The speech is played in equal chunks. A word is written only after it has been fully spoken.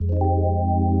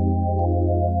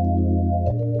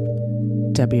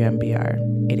WMBR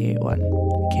 88.1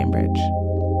 Cambridge.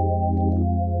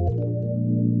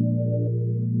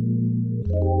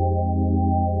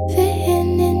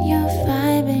 Fitting in your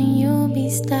vibe and you'll be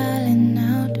styling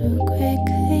out too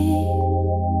quickly.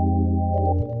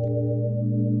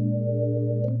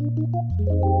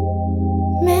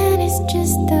 Man, it's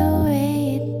just the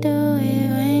way you do it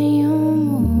when you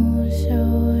move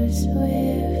so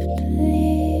swiftly.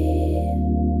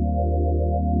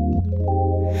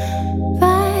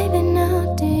 Vibing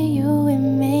out to you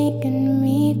and making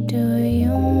me do you,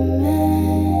 man.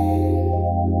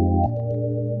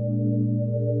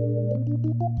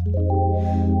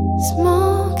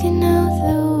 Smoking out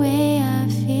the way I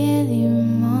feel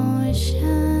emotion.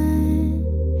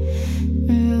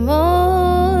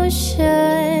 Emotion,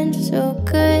 so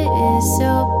good, it's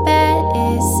so bad,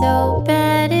 it's so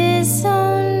bad, it's so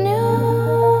new.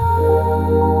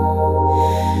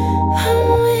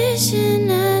 I'm wishing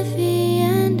at the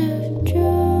end of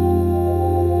June.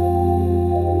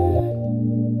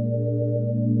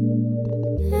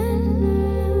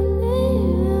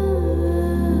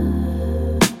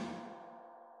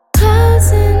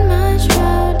 Clouds in my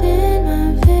shroud, in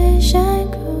my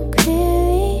vision go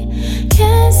clearly.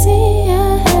 Can't see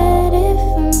ahead if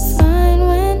I'm fine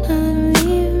when I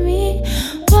leave me.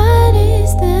 What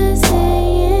is the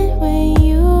saying when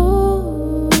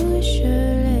you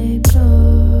should let go?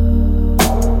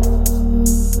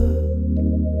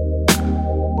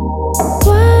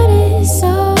 What is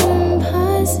so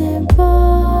impossible?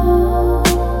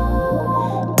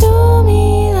 Do me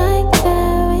like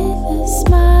that with a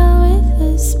smile, with a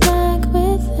smack,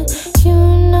 with a you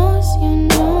knows you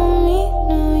know me,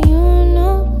 no you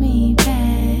know me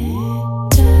better.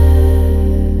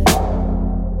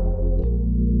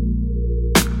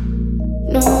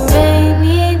 No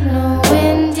rainy, no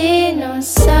windy, no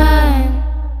sun.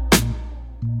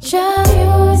 Just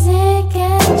music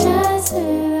and just the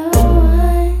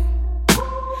one.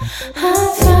 I'm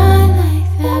fine like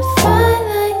that, fine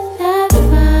like that,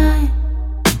 fine.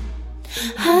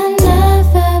 I'll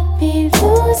never be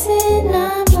losing,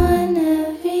 I'm on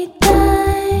every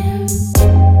time.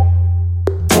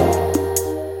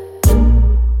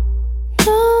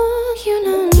 No, you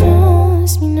don't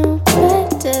knows me no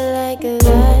better like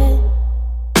that.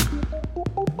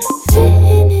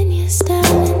 Fitting in your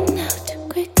style and out too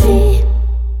quickly.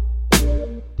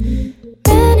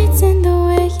 Man, it's in the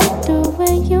way you do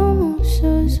when you move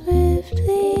so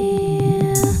swiftly.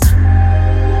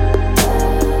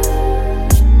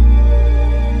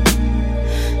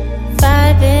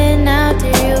 Vibing out to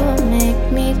you, make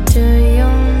me do you,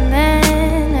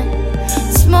 man.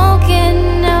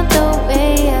 Smoking out the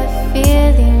way I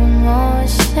feel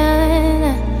emotion.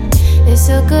 It's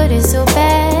so good, it's so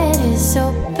bad, it's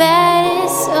so bad,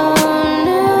 it's so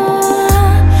new.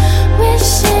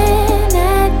 Wishing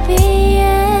at the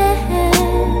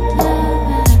end of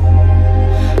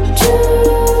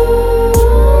June.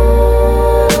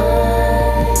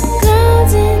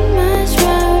 Clouds in my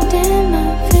shroud and my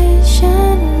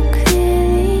vision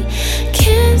clearly.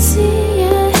 Can't see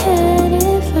ahead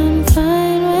if I'm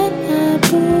fine when I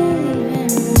believe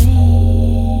in me.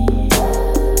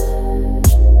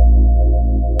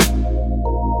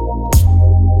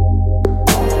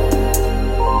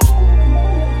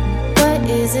 What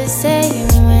is it saying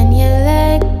when you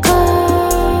let go?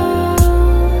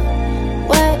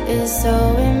 What is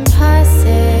so impossible?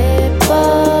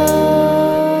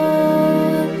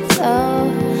 So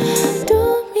do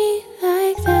me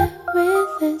like that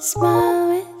with a smile,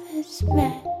 with a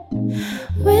smack,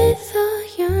 with all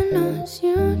your nose,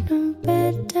 you know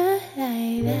better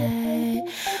like that.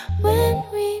 When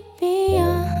we be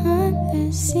on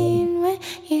the scene, when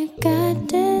you got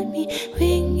to me,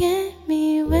 winging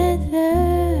me with a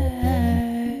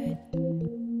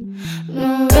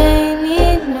no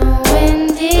rainy, no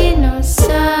windy, no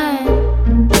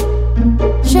sun.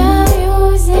 Just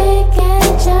music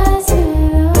and just the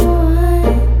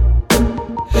one.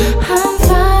 I'm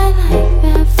fine like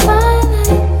that, fine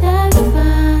like that,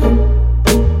 fine.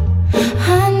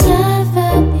 I'll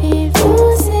never be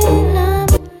losing, I'm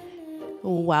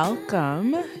Welcome.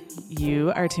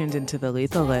 You are tuned into the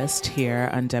Lethal List here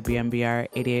on WMBR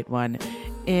 88.1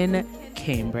 in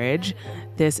Cambridge.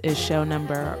 This is show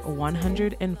number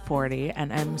 140,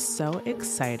 and I'm so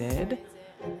excited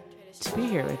to be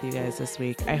here with you guys this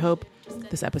week. I hope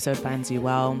this episode finds you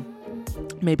well,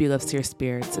 maybe lifts your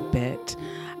spirits a bit.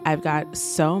 I've got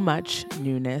so much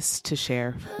newness to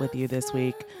share with you this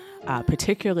week.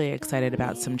 Particularly excited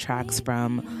about some tracks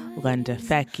from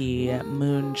LNDFK,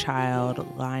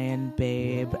 Moonchild, Lion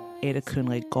Babe,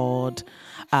 Adekunle Gold.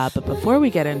 But before we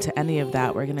get into any of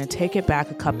that, we're going to take it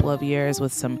back a couple of years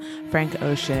with some Frank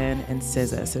Ocean and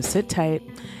SZA. So sit tight,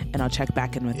 and I'll check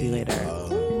back in with you later.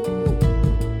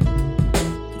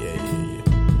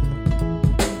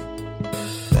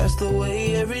 That's the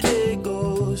way every day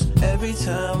goes. Every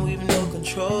time we've no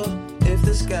control. If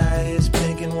the sky is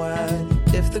pink and white,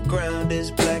 if the ground is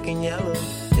black and yellow,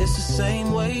 it's the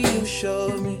same way you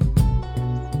showed me.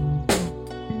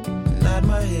 Nod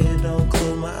my head, don't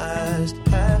close my eyes.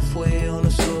 Halfway on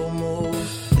a slow move.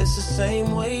 It's the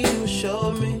same way you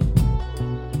showed me.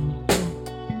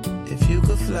 If you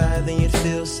could fly, then you'd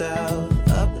feel south.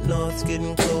 Up north's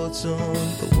getting cold soon.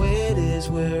 The way it is,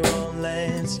 we're on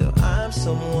land, so I'm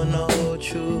someone to hold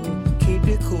true. Keep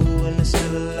you cool when it's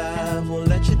still alive. Won't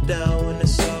let you down when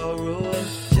it's all ruined.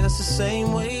 Just the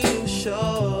same way you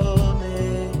showed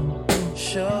me.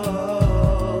 Showed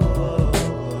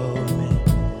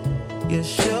me. You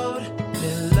showed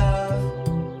me love.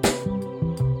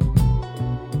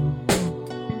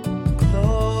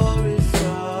 Glory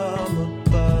from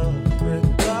above.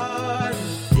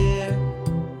 Regardless, dear.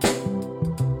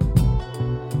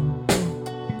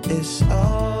 It's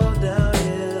all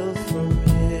downhill from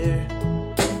here.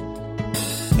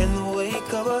 In the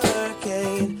wake of a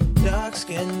hurricane, dark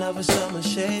skin of a summer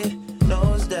shade,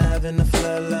 nose dive in the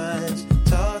floodlines,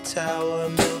 tall tower,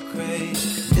 milk crate.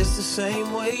 It's the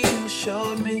same way you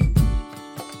showed me.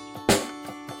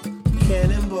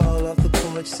 Cannonball off the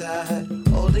porch side,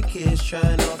 older kids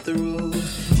trying off the roof.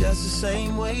 Just the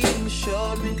same way you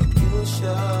showed me. You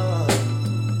showed.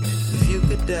 If you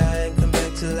could die and come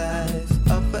back to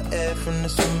life, up for air from the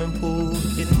swimming pool,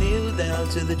 you kneel down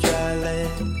to the dry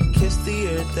land, kiss the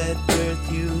earth that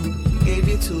birthed you, gave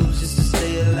you tools just to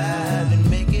stay alive and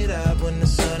make it out when the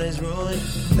sun is ruined.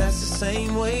 That's the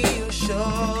same way you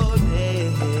showed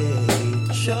me.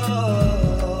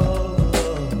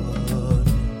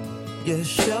 You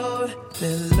showed me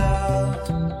love.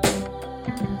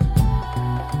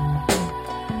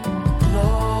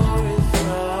 Glory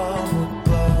from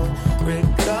above.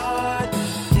 Regard,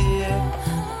 dear.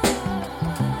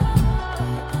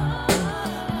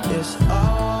 It's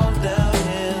all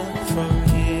downhill from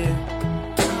here.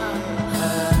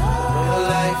 Real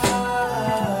life.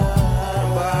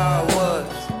 Remember how it was.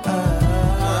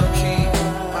 I'm cheap,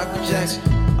 Michael Jackson,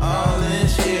 all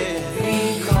this shit.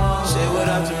 Say what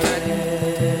up to Melanie,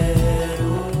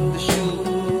 the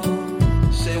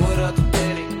shoe. Say what up to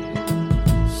Penny.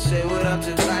 Say what up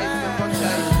to life and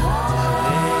mortality.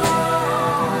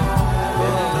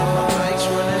 Building up my bikes,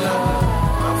 running up.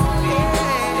 I'm for me,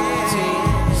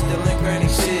 18, still in Granny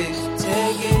 6.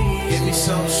 Take it easy. Give me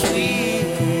some sweet.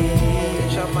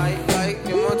 Bitch, I might like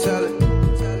immortality.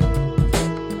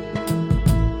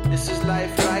 This is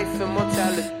life, life,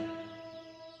 immortality.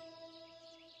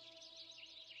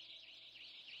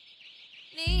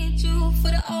 Need you for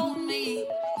the old me.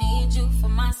 Need you for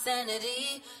my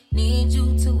sanity. Need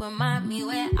you to remind me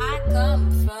where I come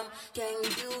from. Can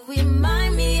you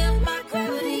remind me of my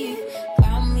gravity?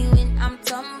 Ground me when I'm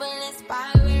tumbling,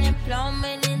 spiraling,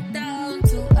 plummeting down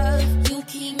to earth. You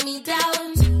keep me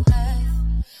down to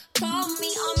earth. Call me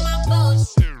on my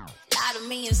bullshit. Lie to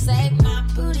me and save my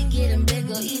booty getting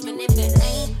bigger, even if it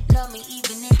ain't. Love me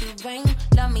even if it rain.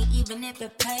 Love me even if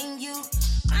it pain you.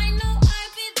 I know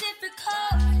I've been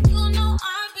difficult. You know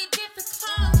I'll be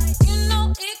difficult. You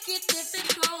know it get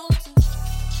difficult.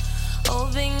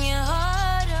 Open your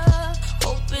heart up.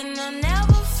 Hoping I'll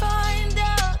never find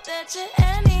out that you're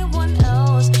anyone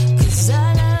else. 'Cause I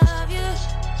love you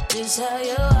just how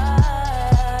you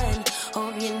are.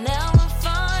 Hope you never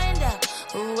find out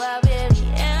who I really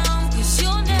am. 'Cause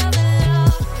you'll never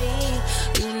love me.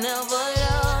 You never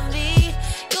love me.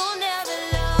 You'll never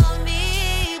love me.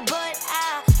 But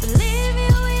I believe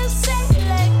you when you say it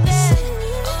like that.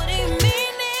 Oh, do you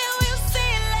mean it when you say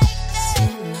it like that?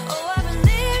 Oh, I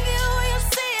believe you when you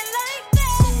say it like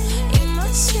that. You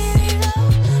must really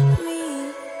love me.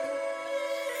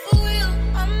 For real,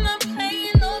 I'm not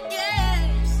playing no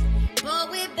games. But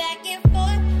we're back and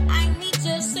forth. I need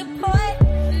your support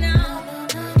now.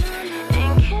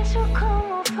 And can't you come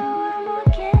over one more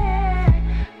again?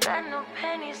 Got no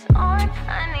pennies on.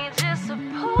 I need your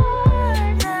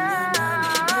support now.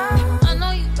 I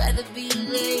know you'd rather be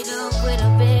laid up with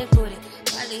a big booty.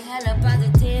 Probably hella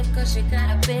positive 'cause you got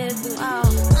a big booty.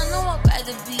 I know I'd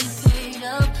rather be paid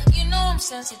up. You know I'm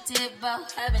sensitive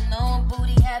about having no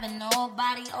booty, having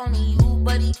nobody, only you,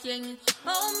 buddy. Can you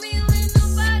hold me when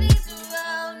nobody's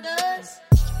around us?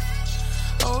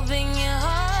 Open your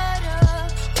heart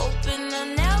up. Hoping I'll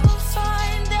never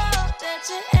find out that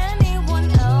you're anyone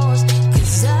else.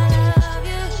 'Cause I love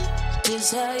you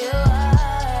just how you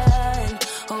are.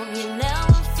 Hope you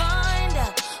never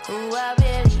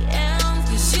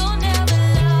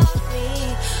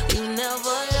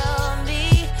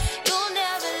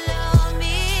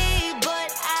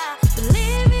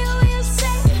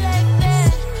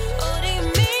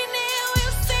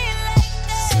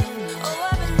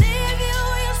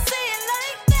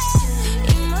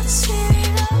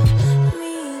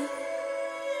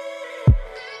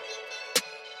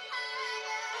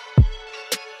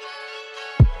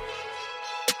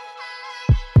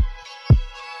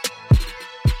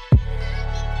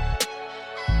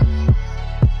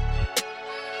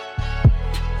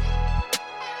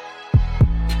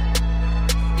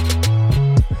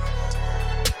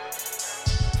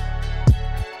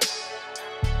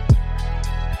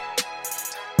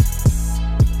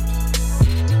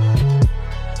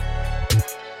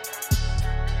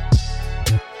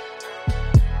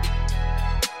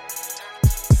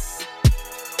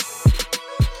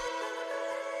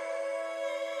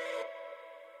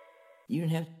You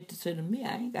didn't have to say to me.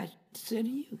 I ain't got to say to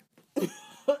you.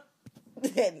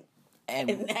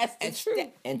 and that's the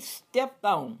truth. And stepped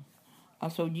on.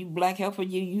 So you black heifer,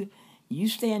 you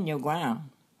stand your ground.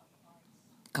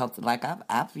 Because like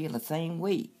I feel the same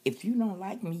way. If you don't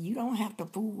like me, you don't have to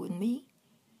fool with me.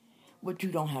 But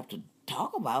you don't have to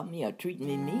talk about me or treat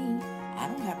me mean. I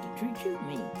don't have to treat you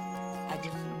mean. I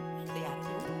just stay out of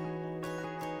your way.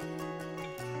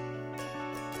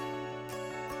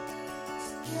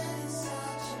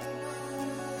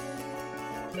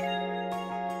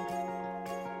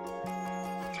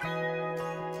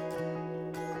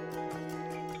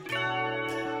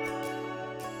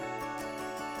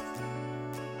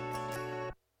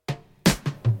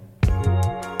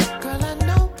 Girl, I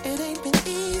know it ain't been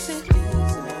easy.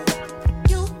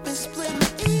 You've been splitting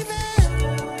even.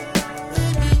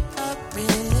 Baby, I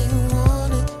really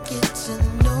wanna get to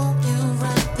know you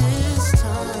right this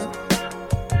time.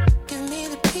 Give me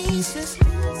the pieces.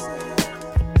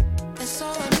 That's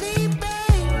all I need,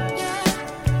 babe. Yeah.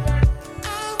 I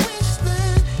wish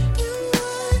that you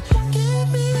would give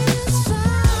me a sign.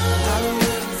 I've been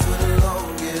waiting for the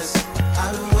longest.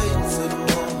 I've been waiting for the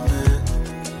moment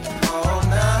all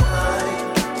night.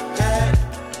 Yeah.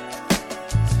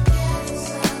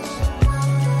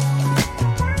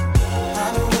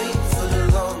 I've been waiting for the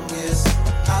longest.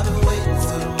 I've been waiting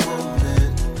for the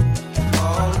moment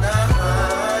all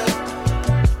night.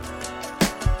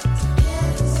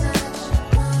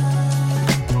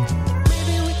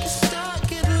 Maybe we can start,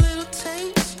 get a little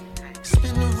taste.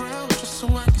 Spin around just so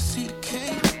I can see the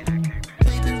cake.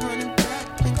 Baby running back,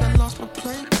 think I lost my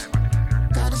place.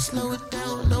 Gotta slow it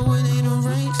down, no it ain't a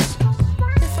race.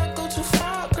 If I go too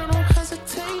far, girl, don't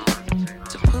hesitate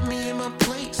to put me in my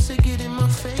place, to get in my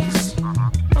face.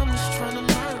 I'm just trying to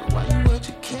learn while you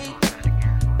educate.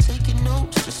 Taking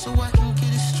notes just so I can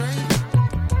get it straight.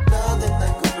 Nothing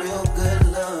like a real good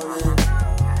loving.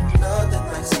 Nothing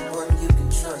like someone you can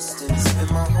trust in. Spend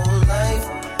my whole life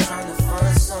trying to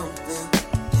find something.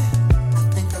 Yeah, I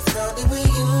think I found it with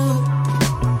you.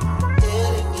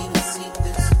 Didn't even see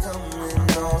this coming.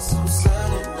 All so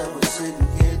sudden, I was sitting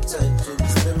here touching.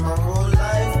 Spend my whole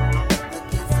life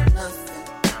looking for nothing.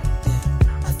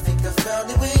 Yeah, I think I found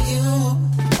it with you.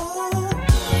 Oh,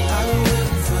 I've been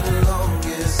waiting for the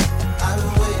longest. I've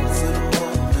been waiting for the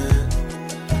moment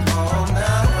all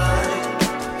night.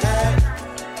 Yeah.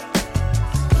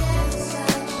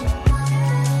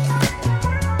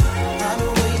 I've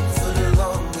been waiting for the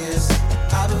longest.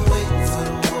 I've been waiting for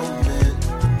the moment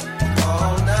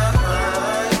all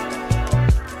night.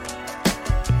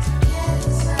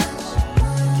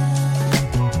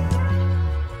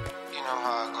 You know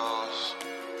how it goes.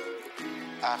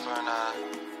 Eye for an eye,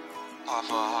 heart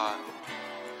for a heart.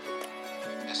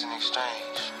 It's an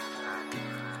exchange.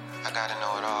 I gotta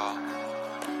know it all.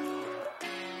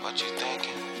 What you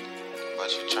thinking? What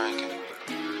you drinking?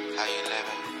 How you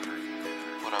living?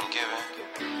 What I'm giving?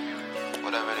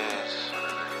 Whatever it is,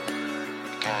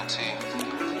 guarantee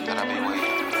that I'll be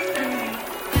waiting.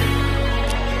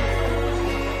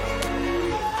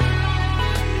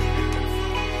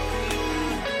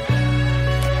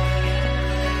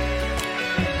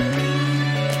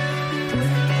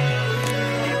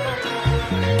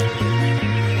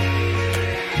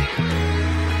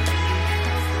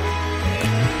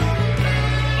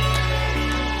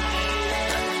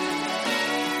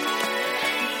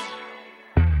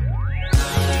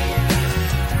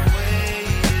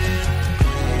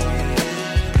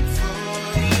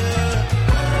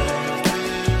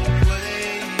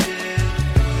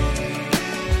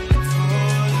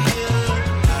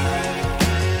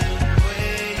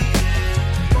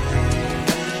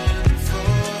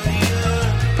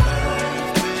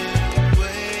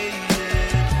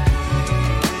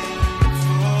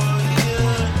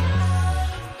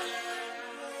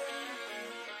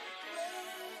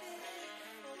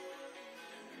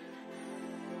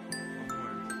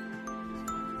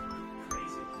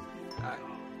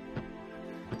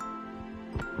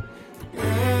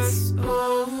 Let's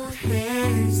hold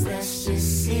hands, let's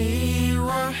just see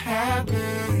what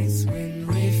happens when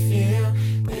we feel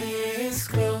this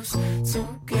close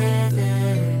together.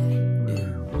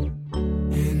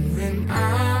 And when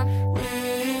I'm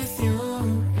with you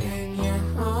and you're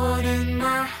holding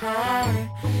my heart,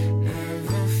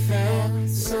 never felt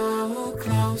so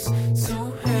close to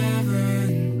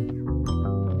heaven.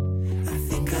 I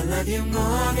think I love you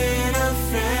more than a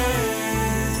friend.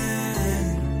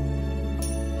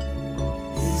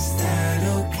 Is that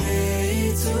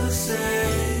okay to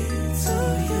say to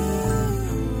you?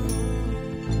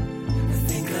 I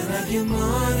think I love you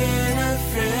more than a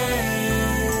friend.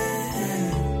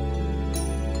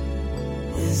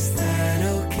 Is that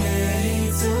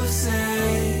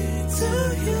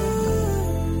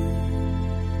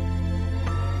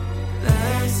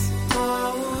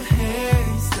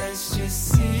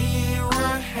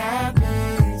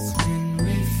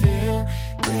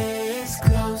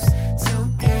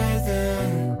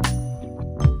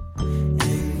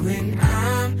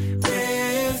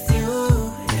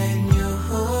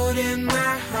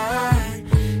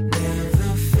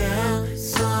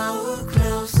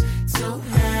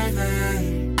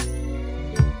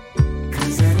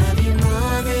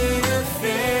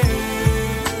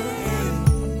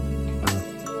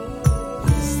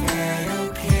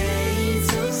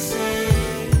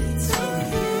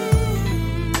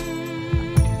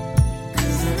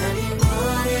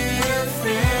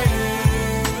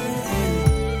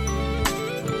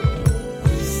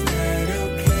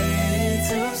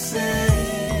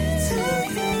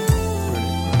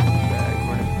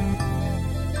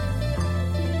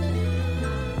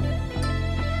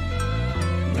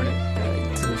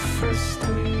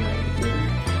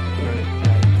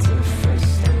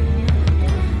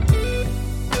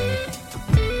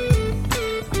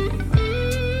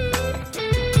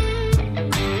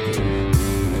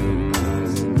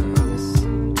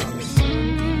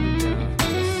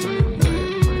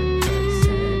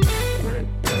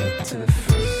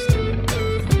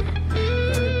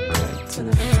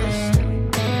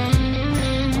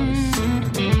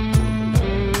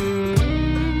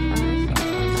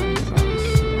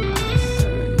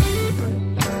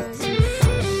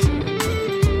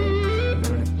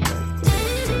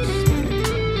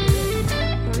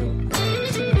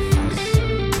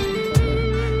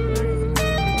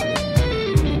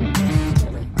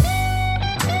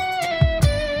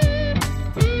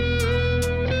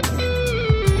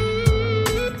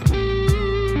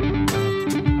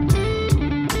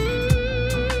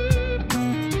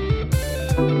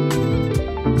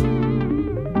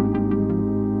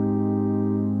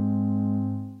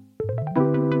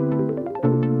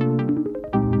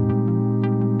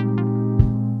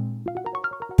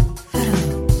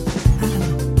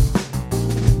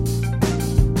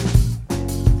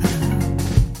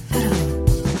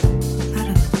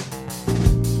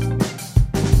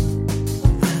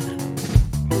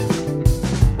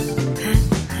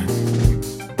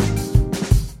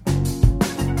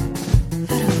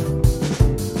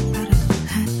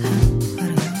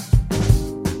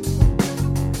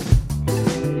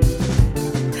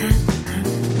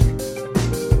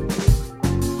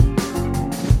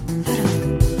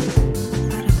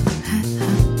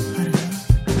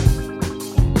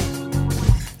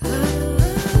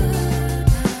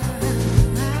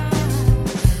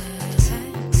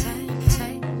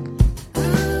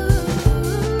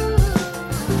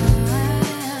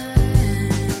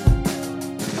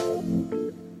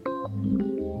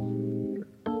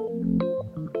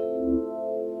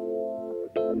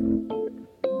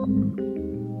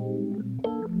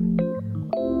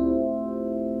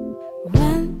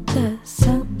When the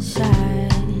sun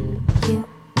shines, you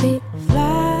be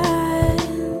fine.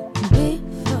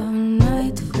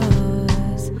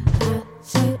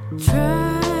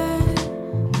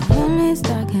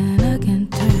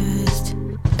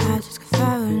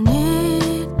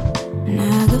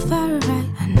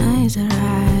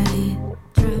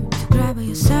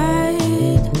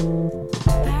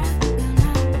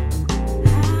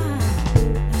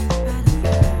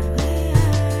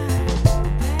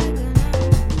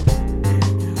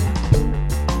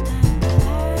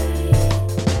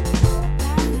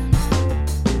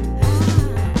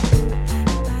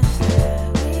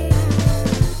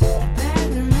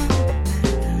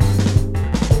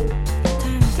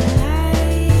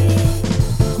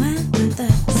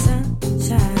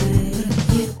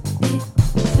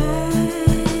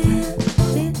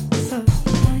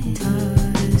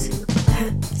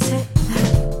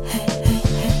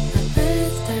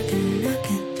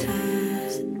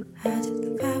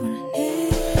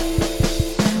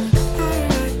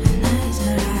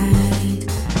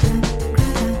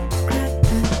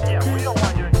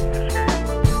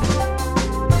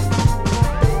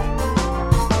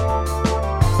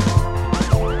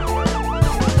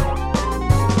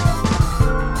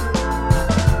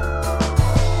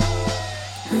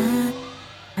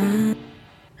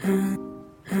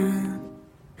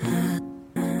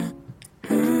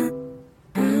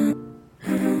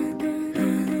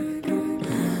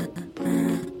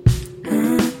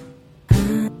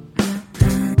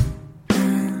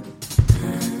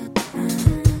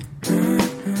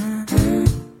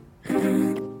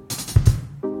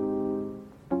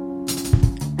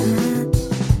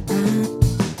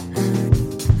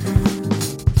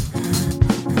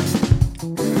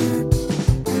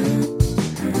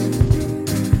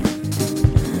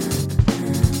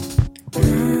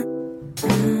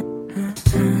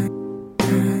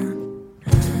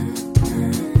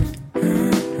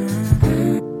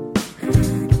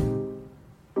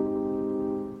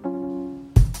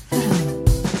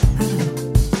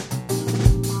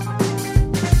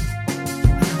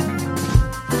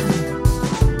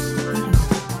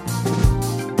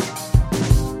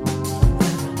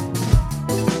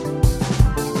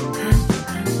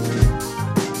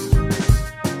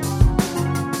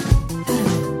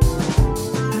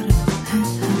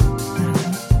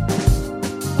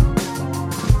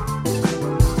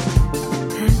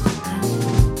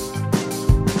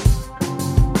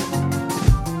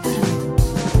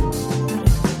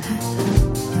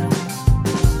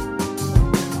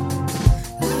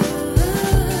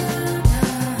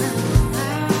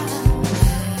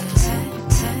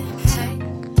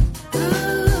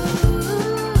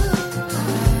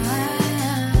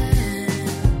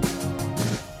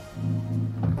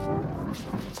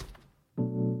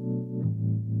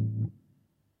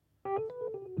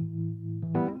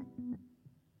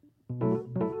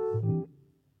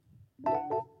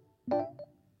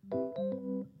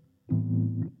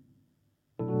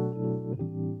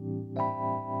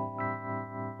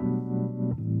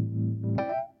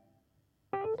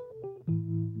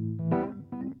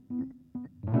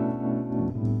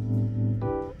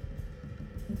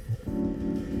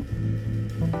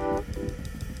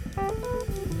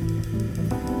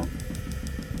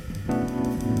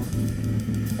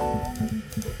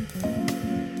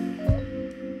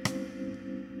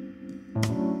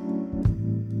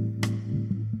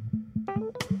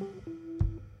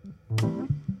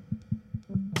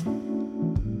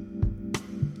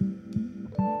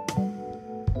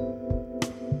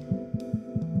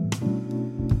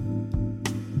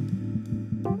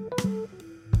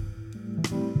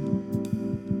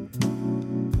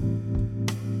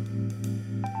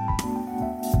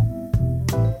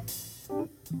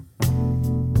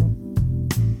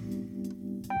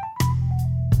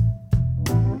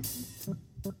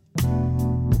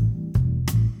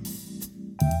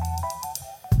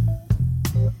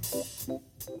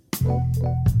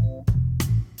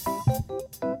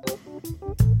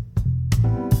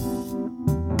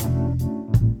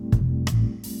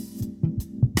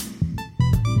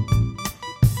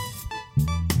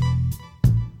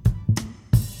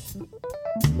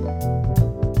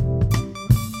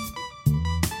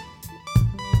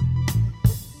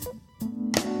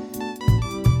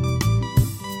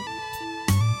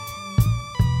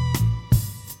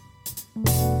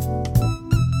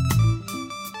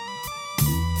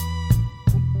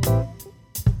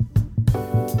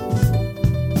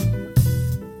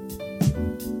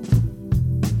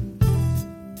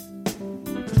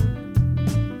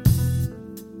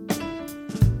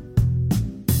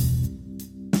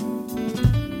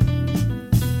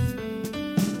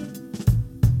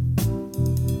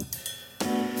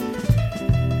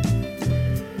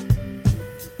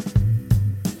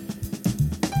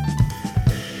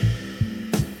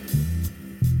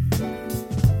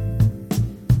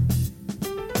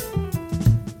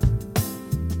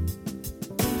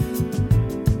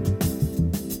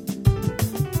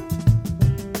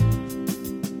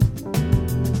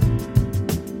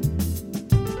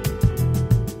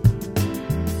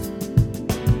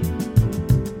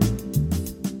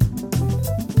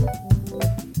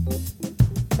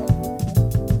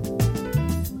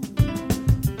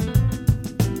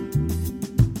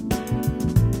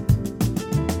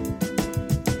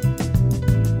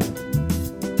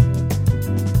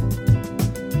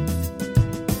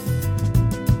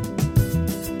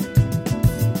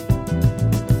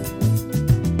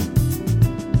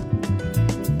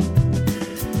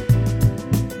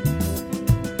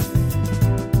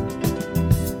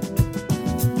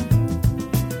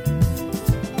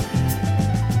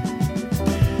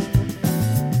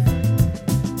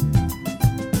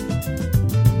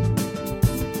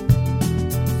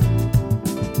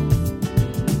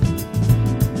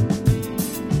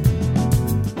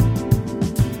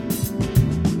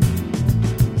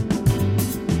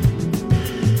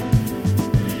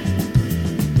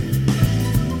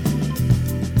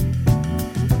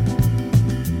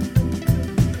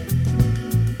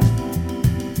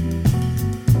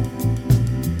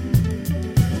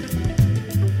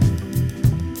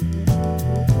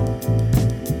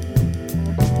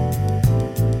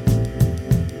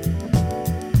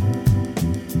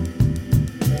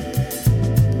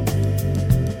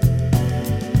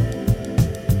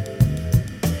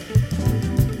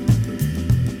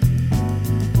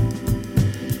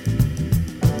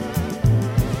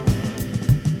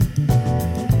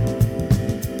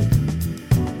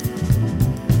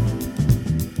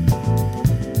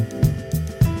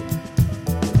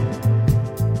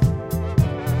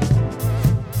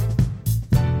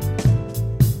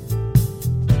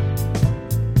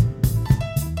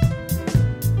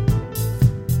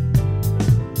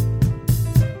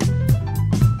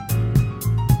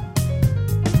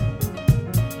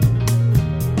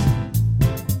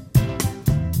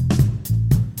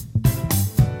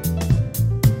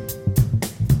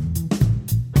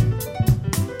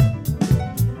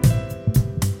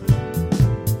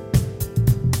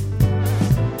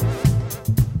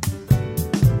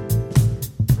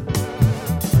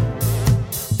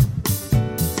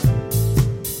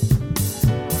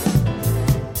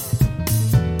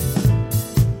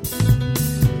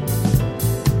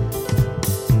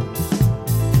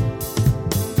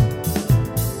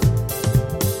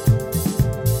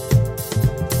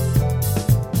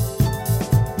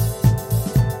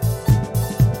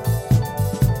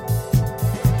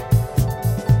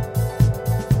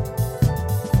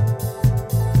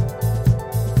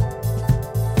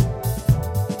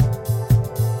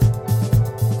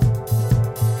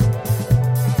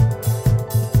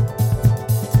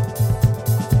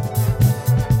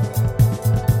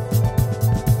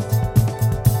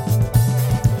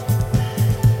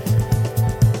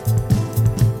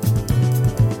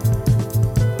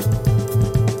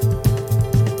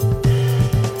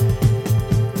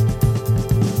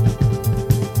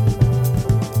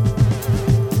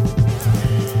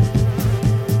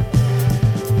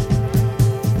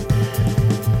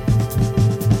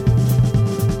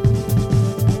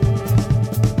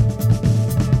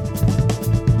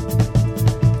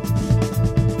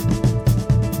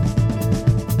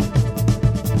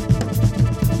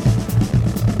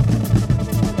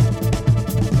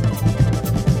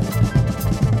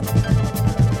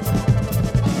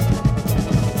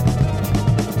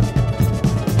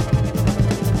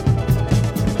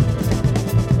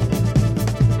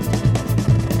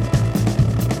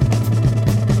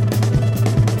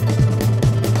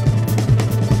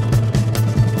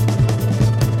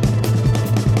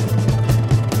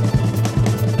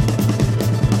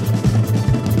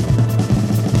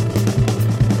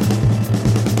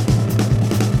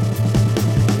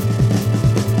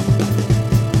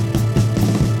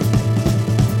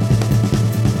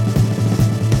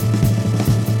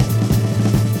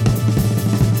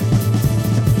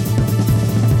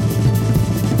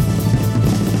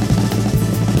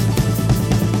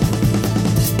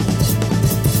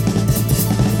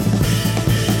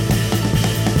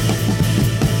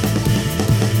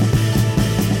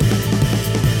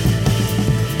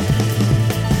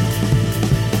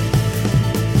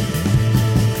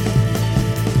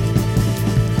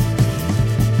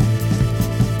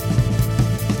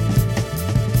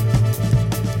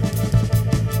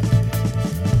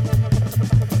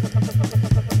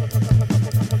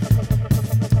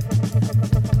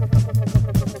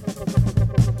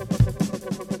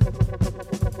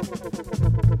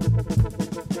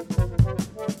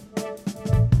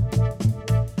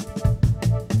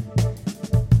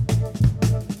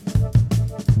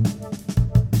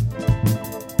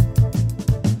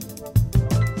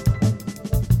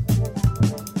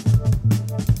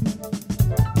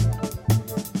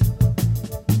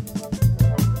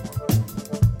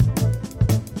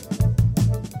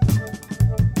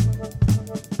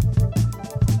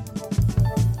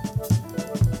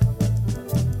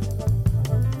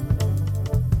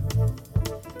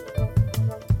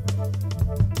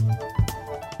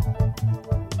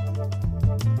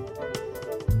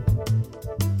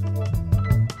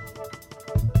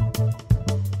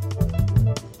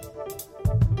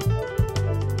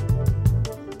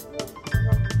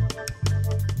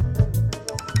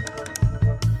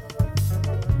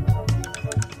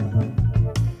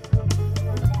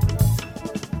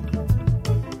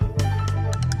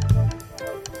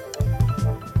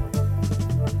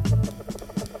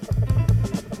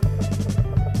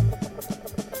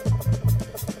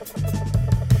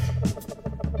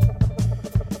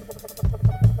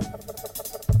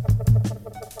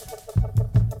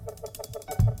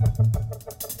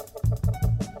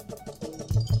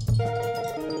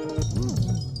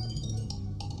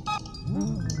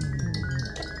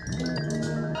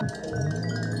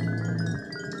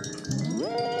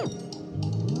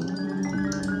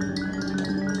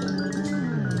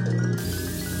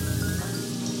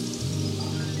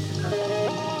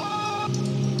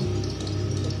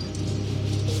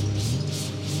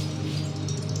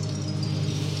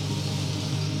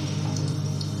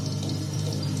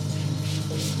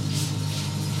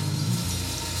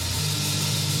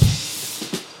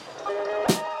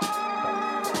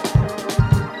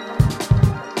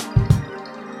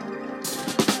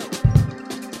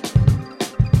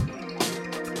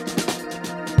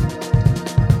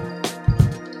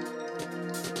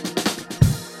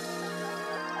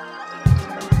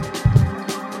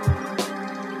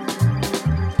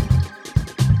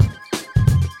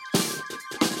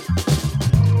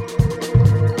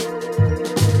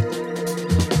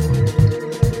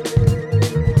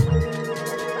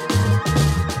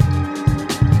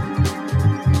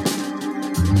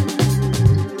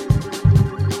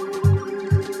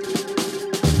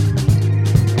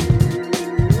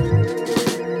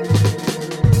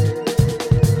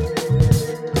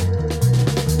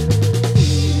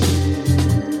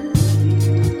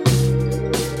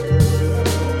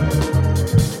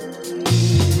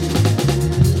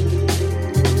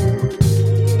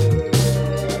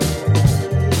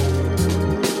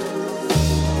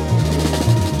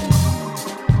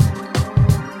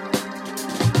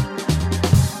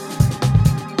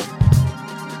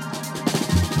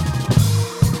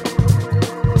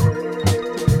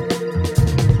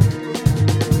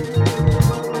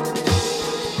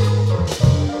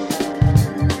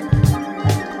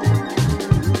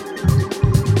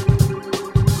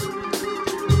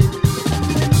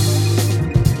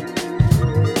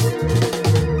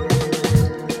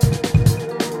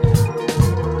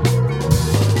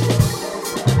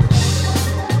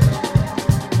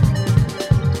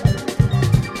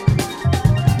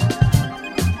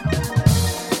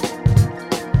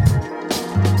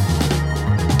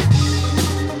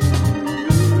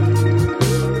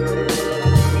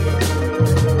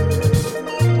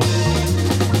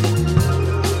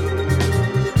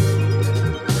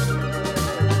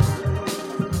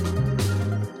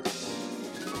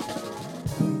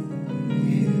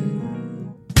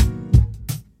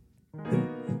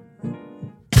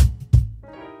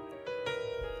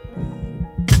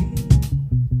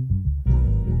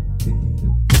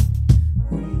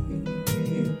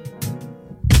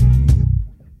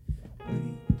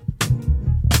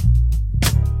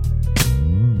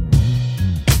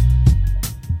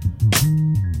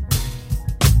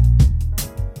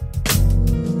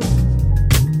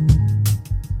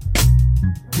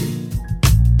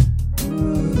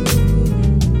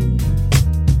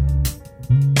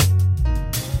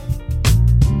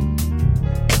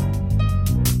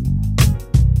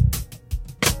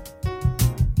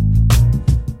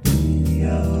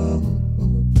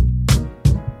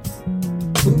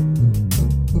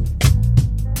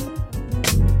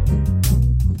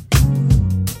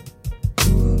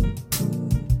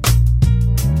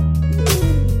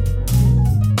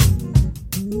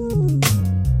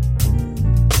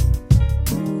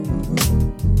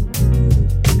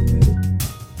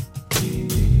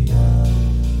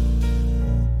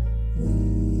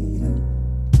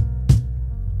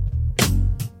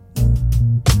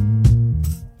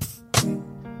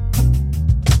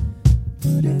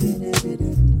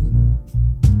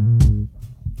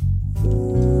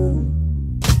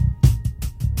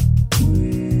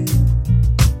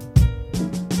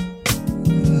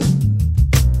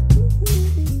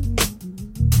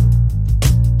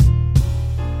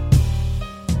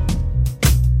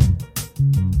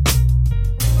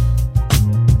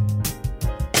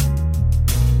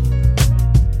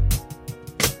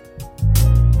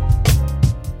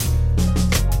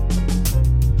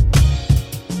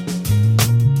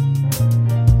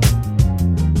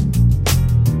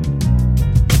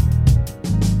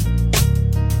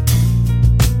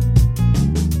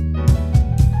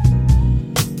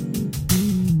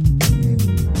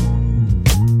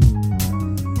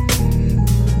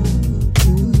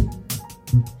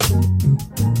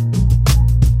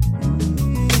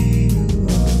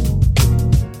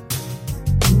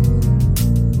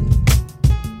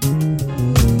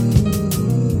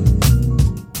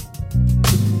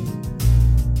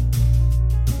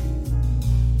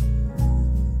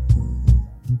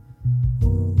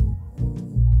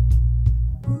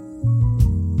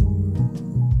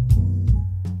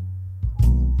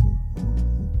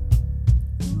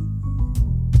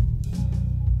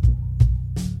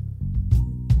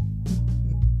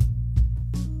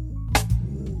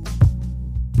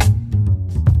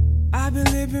 I've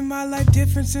been living my life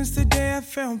different since the day I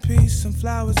found peace. Some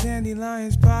flowers,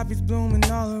 dandelions, poppies blooming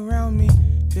all around me.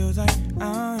 Feels like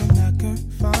I'm not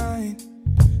confined.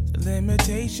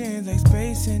 Limitations like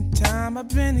space and time. I've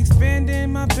been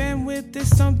expanding my bandwidth. There's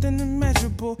something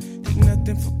immeasurable. Take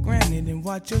nothing for granted and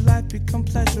watch your life become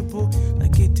pleasurable,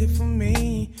 like it did for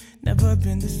me. Never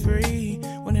been this free.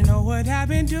 Wanna know what I've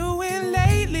been doing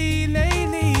lately?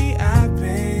 Lately, I've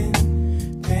been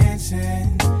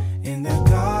dancing in the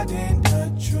garden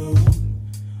of truth.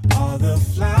 All the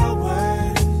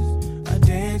flowers are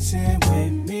dancing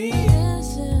with me.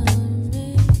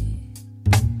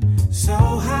 So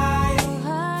high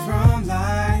from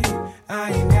life,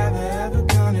 I ain't never ever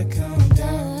gonna come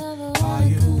down. Are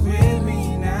you with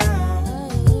me now?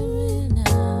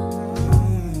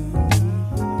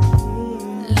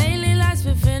 Lately life's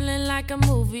been feeling like a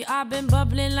movie. I've been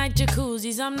bubbling like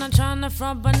jacuzzis. I'm not trying to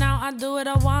front, but now I do it.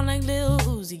 I want like Lil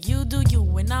Uzi. You do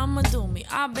you and I'ma do me.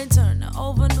 I've been turning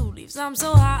over new leaves. I'm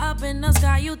so high up in the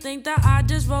sky, you think that I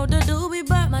just rolled a doobie,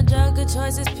 but my drug of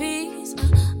choice is peace.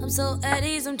 I'm so at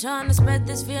ease, I'm trying to spread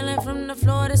this feeling from the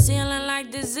floor to ceiling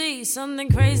like disease. Something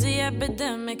crazy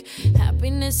epidemic.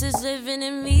 Happiness is living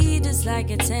in me just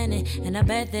like a tenant. And I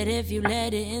bet that if you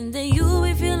let it in, then you'll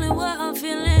be feeling what I'm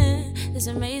feeling. This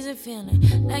amazing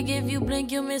feeling. Like if you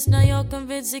blink, you miss, now you're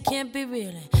convinced it can't be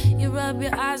real. You rub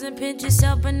your eyes and pinch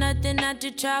yourself, but nothing that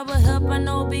you try will help. I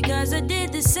know because I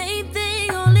did the same thing.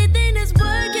 Only thing that's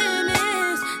working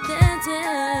is dancing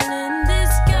in this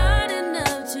garden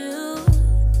of truth.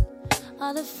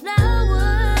 All the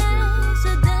flowers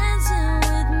are dancing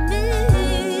with me.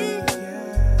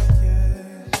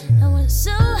 And we're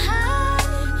so high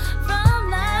from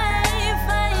life,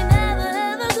 I ain't never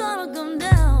ever gonna come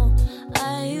down.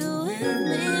 Are you with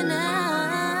me now?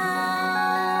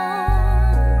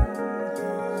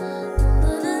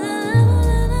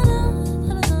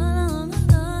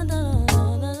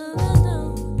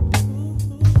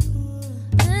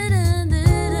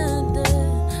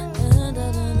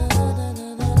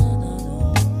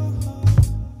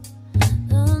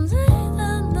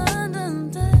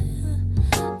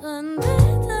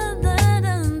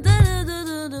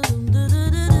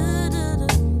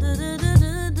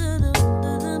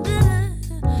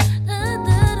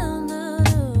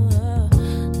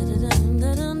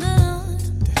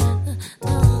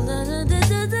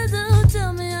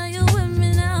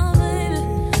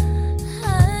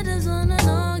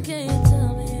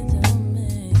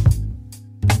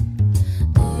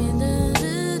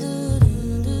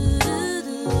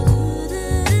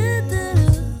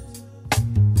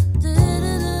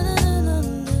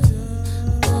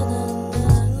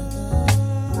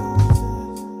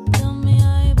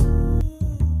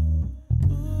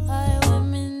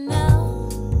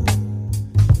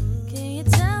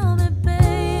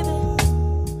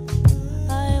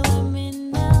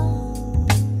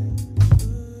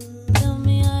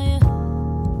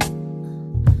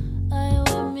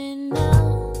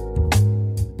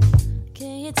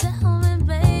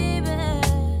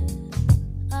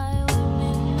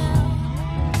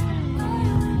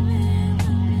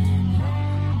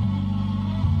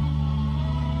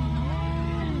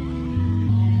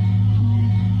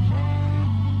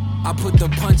 I put the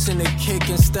punch in the kick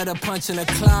instead of punching the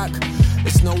clock.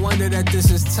 It's no wonder that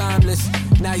this is timeless.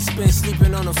 Nights spent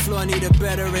sleeping on the floor, need a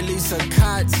better release of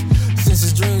cots. Since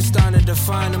his dreams starting to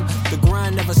define him, the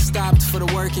grind never stopped for the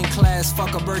working class.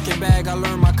 Fuck a Birkin bag, I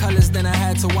learned my colors, then I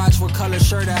had to watch what color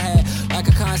shirt I had. Like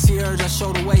a concierge, I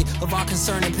showed the way of our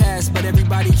concerning past, but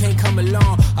everybody can't come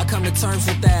along. I come to terms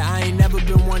with that. I ain't never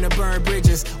been one to burn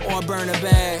bridges or burn a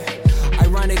bag.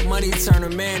 Ironic money turn a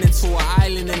man into an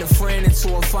island and a friend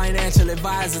into a financial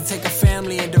advisor. Take a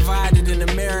family and divide it in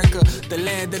America, the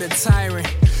land of the tyrant.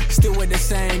 Still with the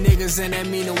same niggas and that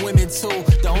mean the women too.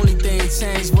 The only thing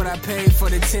changed what I paid for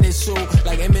the tennis shoe.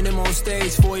 Like Eminem on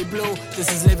stage, Floyd blue. This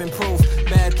is living proof.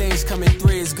 Bad things come in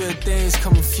threes, good things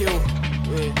come in few.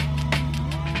 Yeah.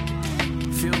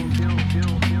 Few.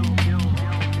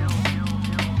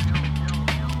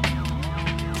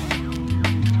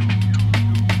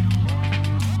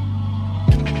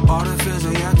 All the fears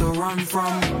that you have to run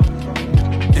from,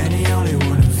 and he only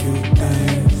wanted a few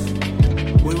things.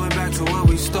 We went back to where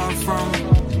we start from,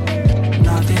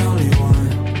 not the only one.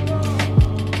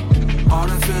 All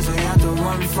the fears that you have to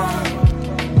run from,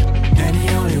 and he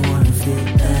only wanted a few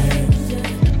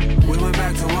things. We went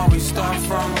back to where we start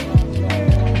from,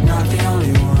 not the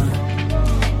only one.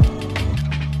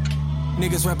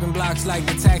 Niggas repping blocks like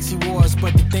the taxi wars,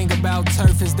 but the thing about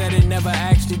turf is that it never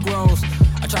actually grows.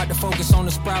 I tried to focus on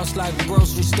the sprouts like a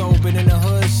grocery store, but in the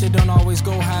hood, shit don't always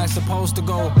go how it's supposed to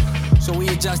go. So we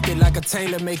adjusted like a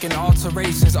tailor, making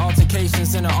alterations.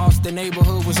 Altercations in the Austin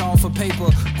neighborhood was all for paper.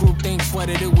 Groupthink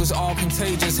sweated, it was all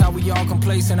contagious. How we all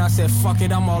complacent, I said fuck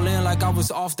it, I'm all in like I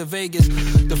was off to Vegas.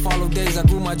 The follow days, I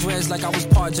grew my dreads like I was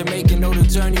part Jamaican. Know the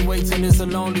journey waiting is a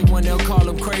lonely one, they'll call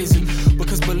them crazy.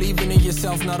 Because believing in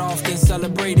yourself not often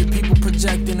celebrated. People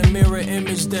projecting a mirror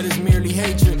image that is merely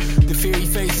hatred. The fiery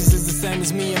faces is the same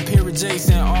as me and peer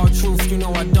adjacent. All truth, you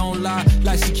know I don't lie.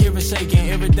 Like Shakira shaking,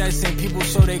 iridescent. People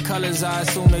show their colors, I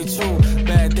assume they true.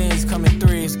 Bad things coming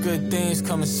threes, good things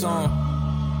coming soon.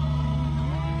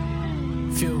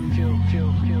 Few.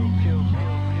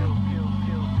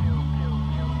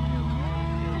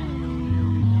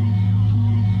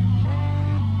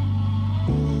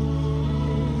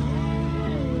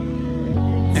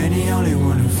 And he only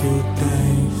want a few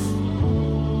things.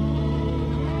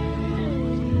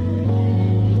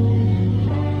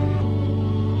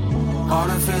 All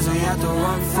the fears we have to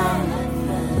run from.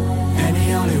 And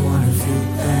he only want a few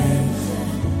things.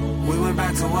 We went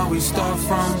back to what we start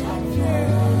from.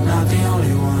 Not the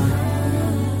only one.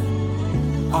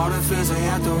 All the fears we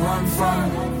have to run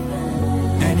from.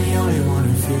 And he only want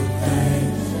a few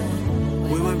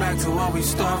things. We went back to what we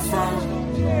start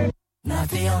from. Not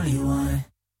the only one.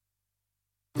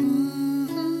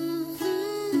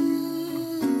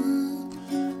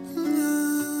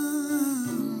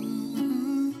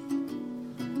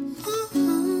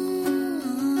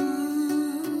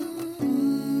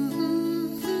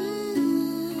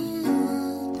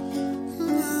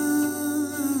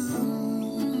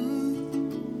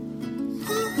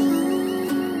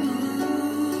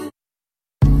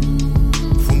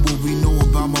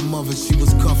 She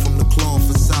was cut from the cloth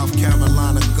for South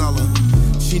Carolina Gullah.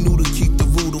 She knew to keep the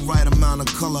rule, the right amount of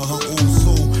color. Her old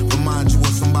soul reminds you of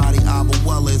somebody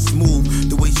Abuela. It's smooth,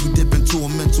 the way she dip into a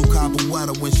mental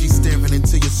capoeira when she's staring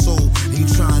into your soul. And you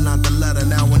try not to let her.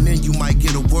 Now and then you might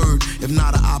get a word, if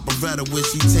not an operetta, where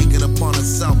she take it upon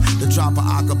herself to drop an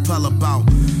acapella bout.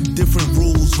 Different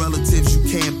rules, relatives you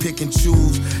can't pick and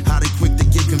choose. How they quick to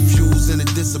get confused and to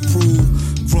disapprove.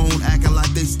 Grown acting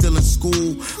like they still in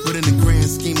school, but in the grand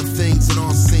scheme of things it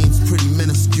all seems pretty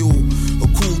minuscule. A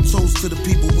cool toast to the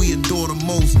people we adore the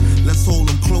most. Let's hold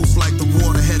them close like the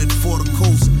water headed for the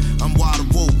coast. I'm wide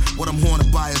awoke, what I'm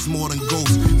haunted by is more than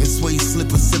ghosts. And suede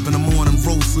slippers sipping the morning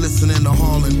roast, listening to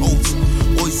Harlan Oates.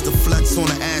 Oyster flex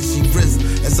on the ashy wrist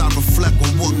as I reflect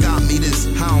on what got me this.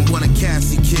 How I'm one of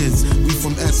Cassie kids. We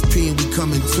from SP and we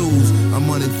come in twos. I'm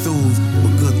unenthused,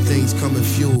 but good things come in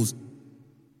fused.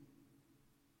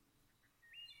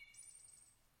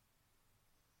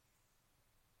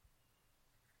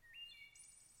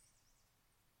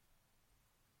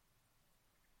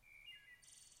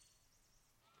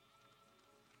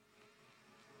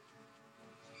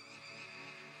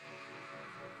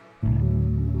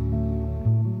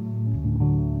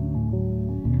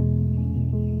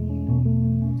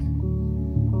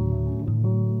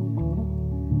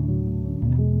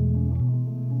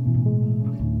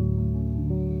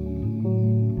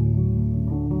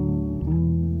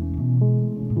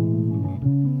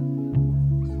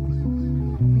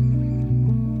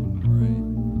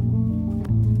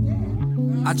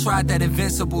 I tried that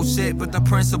invincible shit, but the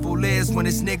principle is when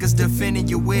it's niggas defending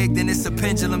your wig, then it's a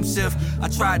pendulum shift. I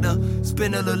tried to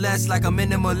spin a little less like a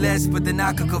minimalist, but then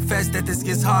I could confess that this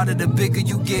gets harder the bigger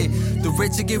you get. The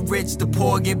richer get rich, the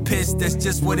poor get pissed, that's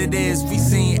just what it is. We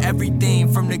seen everything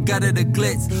from the gutter to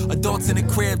glitz. Adults in the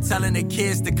crib telling their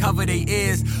kids to cover their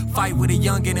ears. Fight with a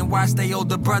youngin' and watch their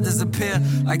older brothers appear,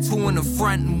 like two in the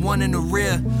front and one in the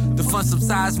rear. The fun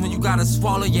subsides when you gotta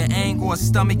swallow your anger or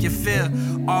stomach your fear.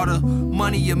 All the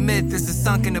money you myth is a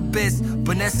sunken abyss,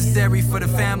 but necessary for the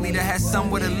family that has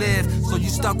somewhere to live. So you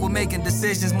stuck with making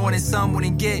decisions more than some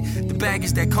wouldn't get. The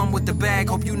baggage that come with the bag,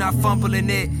 hope you not fumbling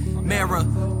it.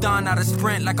 Marathon out of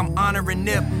sprint like I'm honoring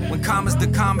Nip. When comma's the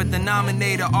common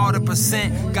denominator, all the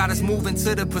percent got us moving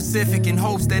to the Pacific in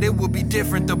hopes that it would be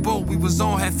different. The boat we was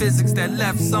on had physics that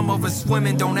left some of us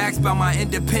swimming. Don't ask about my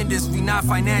independence, we not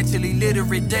financially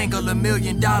literate. Dangle $1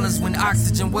 million when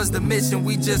oxygen was the mission.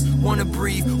 We just wanna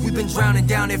breathe, we've been drowning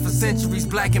down here for centuries.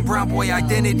 Black and brown boy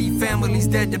identity, families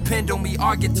that depend on me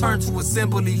all get turned to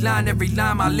assembly line. Every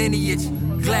line my lineage,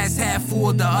 glass half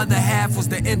full, the other half was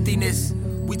the emptiness.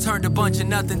 We turned a bunch of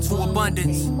nothing to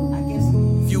abundance.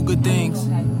 Few good things.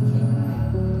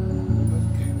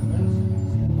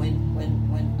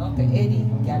 When Uncle Eddie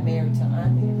got married to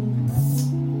Aunt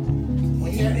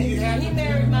Mary, he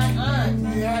married my aunt.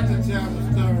 You had to tell the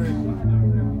story.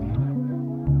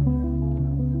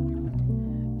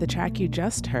 The track you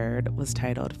just heard was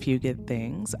titled Few Good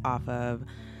Things off of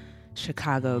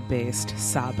Chicago-based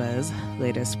Saba's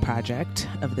latest project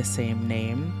of the same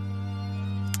name.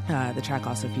 The track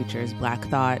also features Black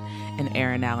Thought and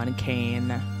Eryn and Kane.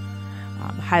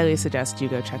 Highly suggest you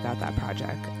go check out that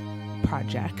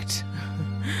project.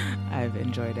 I've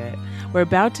enjoyed it. We're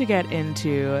about to get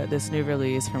into this new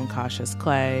release from Cautious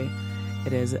Clay.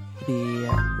 It is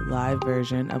the live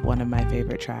version of one of my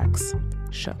favorite tracks,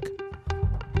 Shook.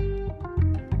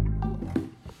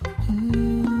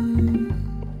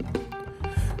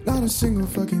 Not a single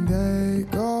fucking day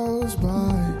goes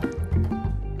by.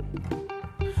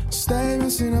 Stay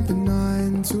messing up the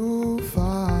 9 to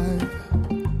 5.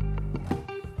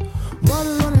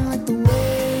 Water running like the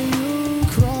way you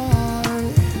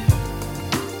cry.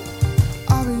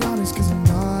 I'll be honest, cause I'm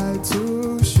not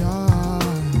too shy.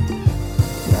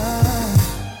 Yeah,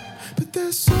 but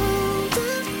there's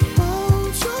something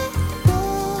about your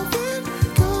loving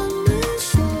got me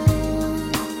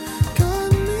shook,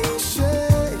 got me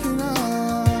shaking up.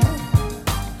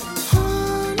 I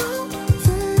know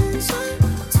things ain't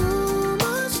too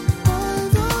much by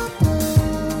the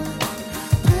book.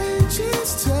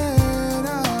 Pages turn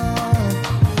up.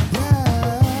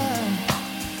 Yeah,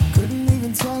 couldn't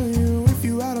even tell you if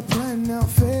you had a plan now,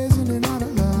 phasing in and out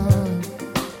of love.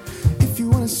 If you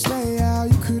wanna stay out,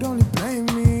 you could only blame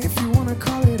me. If you wanna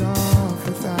call it off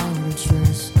without a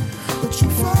trace, but you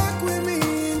fuck with me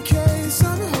in case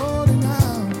I'm holding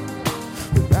out.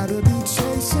 Would rather be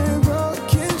chasing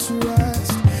broken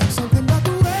trust. Something about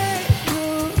the way you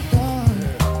are.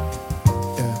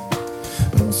 Yeah,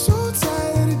 but I'm so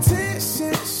tired of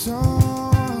dissing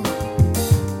songs.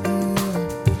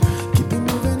 Yeah, keep it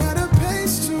moving at a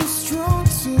pace too strong,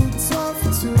 too tough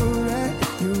to let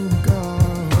you go.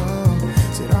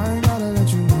 Said I ain't gotta let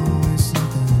you know it's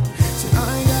nothing. Said I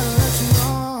ain't gotta let you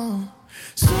know.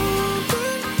 Something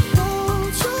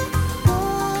about your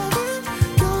loving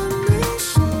got me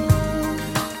shook,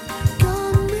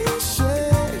 got me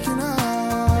shaking up.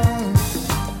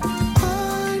 I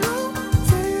know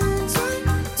things ain't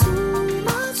too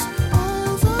much by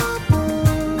the book.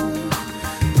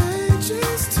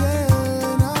 Pages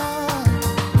turn up.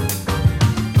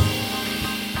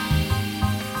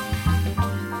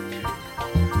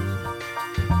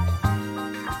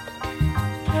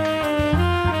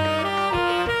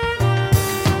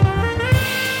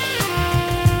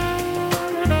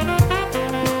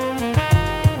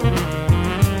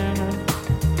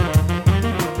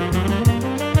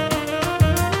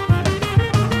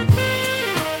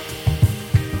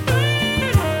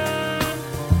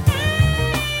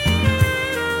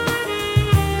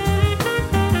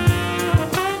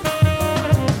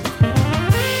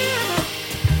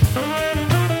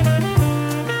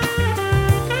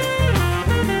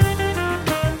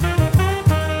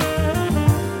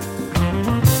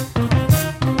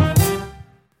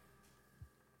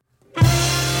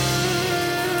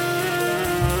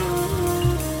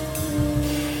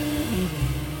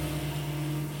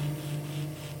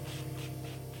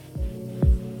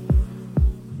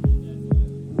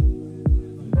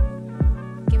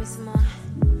 Give me some more.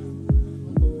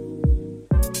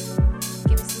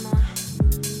 Give me some more.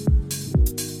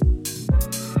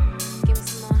 Give me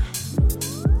some more.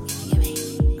 Give me.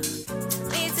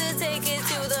 Need to take it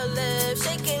to the left,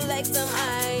 shake it like some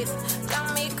ice. Got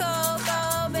me cold,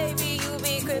 cold, baby, you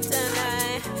be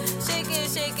kryptonite. Shake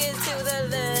it to the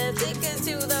left, take it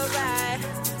to the right.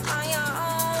 On your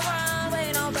own runway,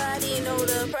 nobody know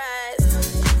the price.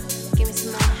 Give me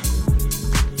some more.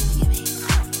 Give me.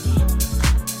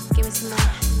 Give me some more.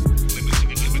 Let me see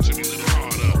you give it to me a little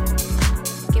harder.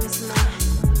 Give me some more.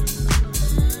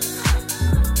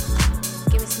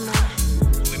 Give me some more.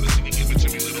 Let me see you give it to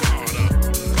me a little harder.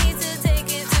 Need to take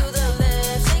it to the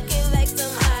left, shake it like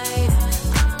some ice.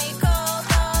 Got me cold,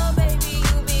 cold, baby,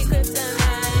 you be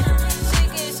kryptonite.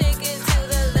 Shake it to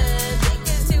the left, take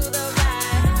it to the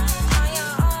right. On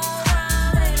your own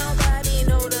runway, nobody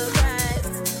know the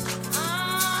price.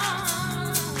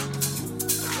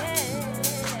 Yeah.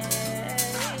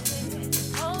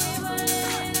 Oh, we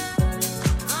running up.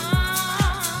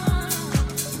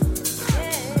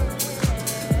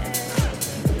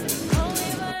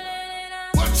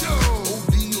 Watch out!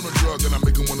 OD on a drug and I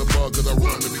make him wanna bug, cause I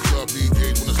run to the club.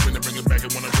 DJs wanna spin it, bring it back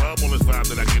and wanna rub on this vibe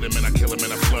that I get him and I kill him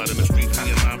and I flood in the street.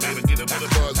 Me and my baby get him with a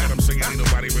buzz. What I'm saying, ain't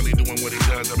nobody really doing what he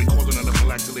does. I be causing another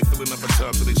black till they filling up a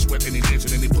tub, till they sweat and they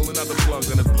dancing and they pulling out the plugs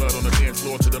and his blood on the dance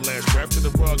floor to the last breath, to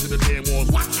the rug, to the damn walls.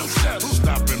 Watch your step.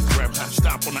 Stop and prep.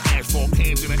 Stop on the asphalt,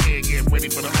 hands in the air, get ready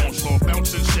for the onslaught.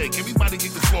 Bounce and shake, everybody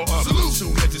get the floor up. Salute.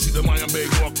 Soon as you see the Lion Bay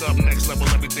walk up, next level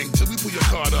everything till we pull your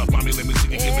card up. Mommy, let me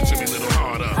see you give it to me a little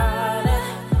harder. Harder,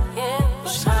 yeah,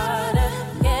 push harder,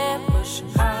 yeah, push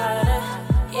harder,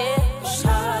 yeah, push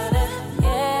harder,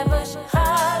 yeah, push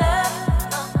harder,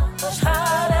 push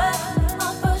harder,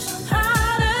 push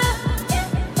harder, yeah,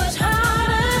 push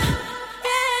harder,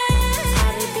 yeah.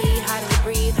 Harder to be, harder to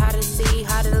breathe, harder to see,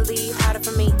 harder to leave, harder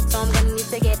for me. So I'm gonna need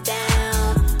to get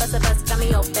down. Bust a bust, got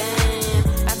me open.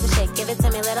 About to shake, give it to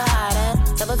me a little harder.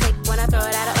 Double take when I throw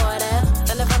it out of order.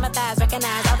 Thunder from my thighs,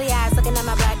 recognize all the eyes looking at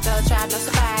my black girl tribe, no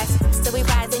surprise. Still we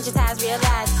rise, digitize,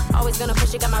 realize. Always gonna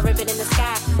push it, got my ribbon in the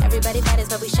sky. Everybody matters,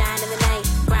 but we shine in the night.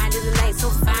 Grind in the night, so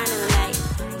fine in the night.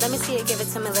 Let me see it, give it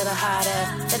to me a little harder.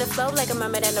 Let it flow like a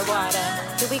mermaid underwater.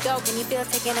 Here we go, can you feel it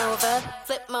taking over?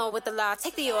 Flip mode with the law,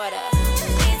 take the order.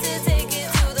 Need to take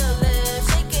it to the left,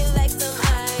 shake it like some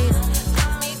ice.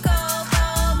 Call me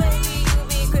Coco, baby, you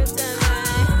be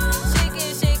kryptonite. Shake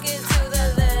it to the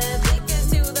left, take it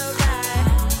to the right.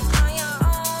 On your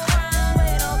own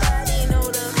runway, nobody know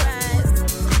the price.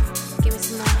 Give me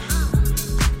some more.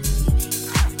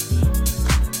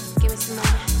 Give me some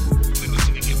more. Let me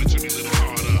see you give it to me a little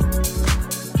harder.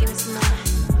 Give me some more.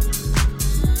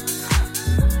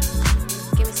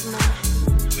 Give me some more.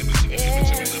 Let me see you give it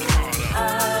to me a little harder.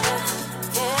 Harder,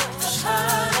 yeah, push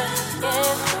harder,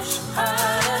 yeah, push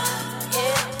harder,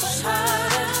 yeah, push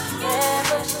harder, yeah,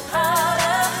 push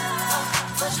harder,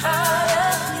 push harder,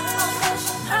 push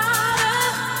harder,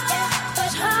 yeah,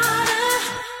 push harder,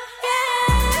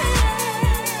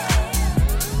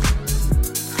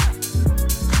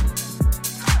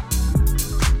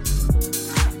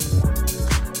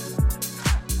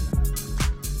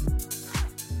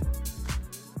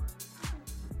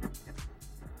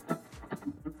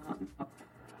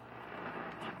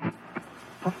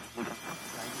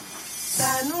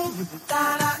 Tanu,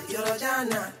 tara,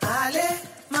 yorojana, ale,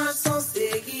 mason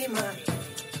segima.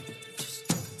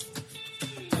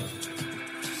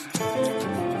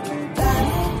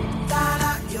 Tanu,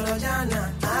 tara, yorojana,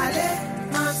 ale,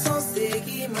 mason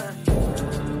segima.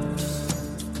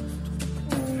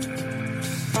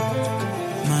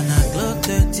 Man, I glow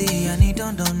 30 and it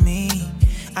dawned on me.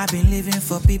 I've been living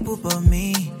for people but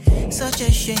me. Such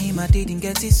a shame I didn't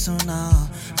get it sooner.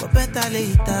 But better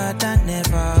later than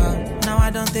never. Now I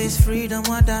don't taste freedom,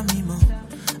 what that mean more?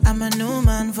 I'm a new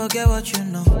man, forget what you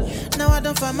know. Now I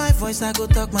don't find my voice, I go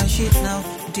talk my shit now.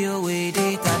 Deal with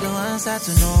it, I don't answer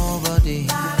to nobody.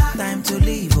 Time to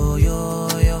leave, oh yo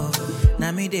yo.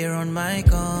 Now me they run my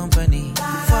company.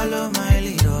 Follow my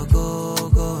lead or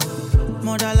go.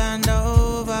 Motherland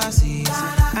or overseas.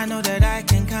 I know that I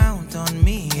can count on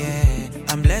me, yeah.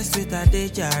 I'm blessed with a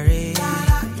dejare.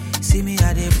 See me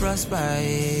how they prosper,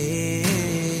 yeah.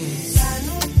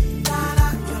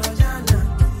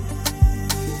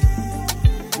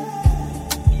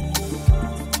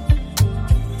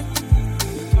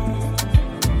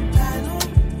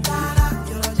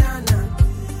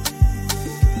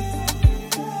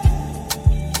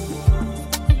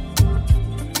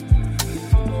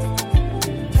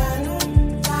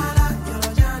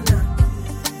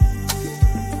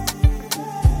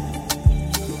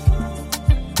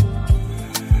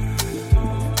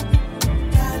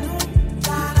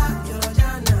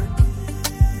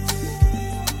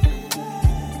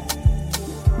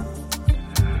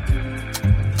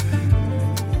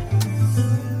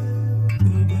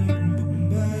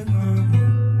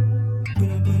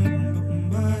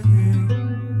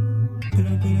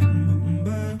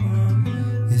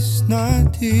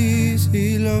 Not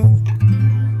easy, love.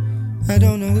 I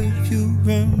don't know if you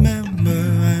remember,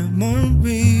 I'm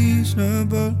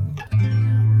unreasonable.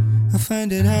 I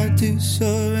find it hard to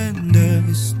surrender.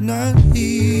 It's not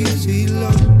easy,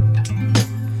 love.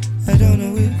 I don't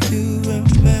know if you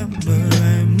remember,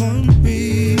 I'm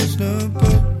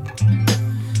unreasonable.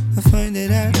 I find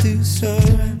it hard to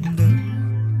surrender.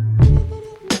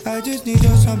 I just need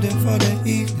just something for the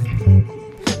evening.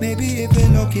 Maybe if we're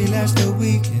lucky, last the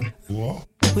weekend. What?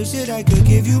 Wish that I could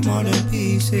give you more than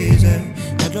pieces.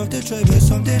 I'd love to try, but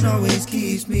something always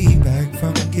keeps me back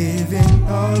from giving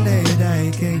all that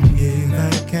I can give. I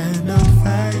cannot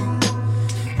find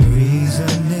a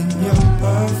reason in your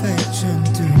perfection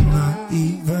to not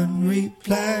even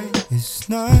reply. It's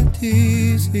not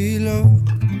easy, love.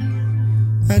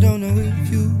 I don't know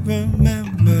if you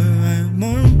remember, I'm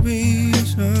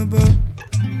unreasonable.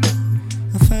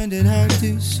 I find it hard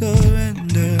to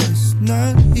surrender. It's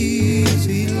not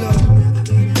easy, love.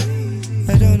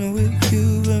 I don't know if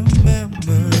you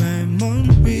remember, I'm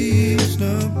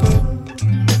unreasonable.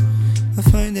 I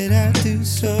find it hard to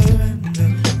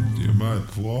surrender. Dear my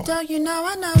claw. Don't you know,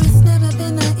 I know it's never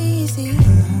been that easy.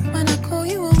 When I call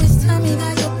you, always tell me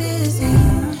that you're busy.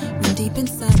 deep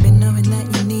inside, been knowing that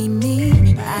you need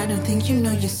me. But I don't think you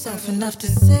know yourself enough to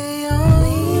say, oh,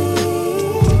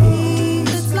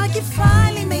 it's like you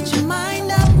finally made your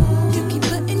mind up. You keep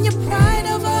putting your pride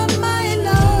over my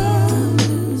love. I'm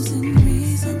losing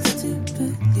reasons to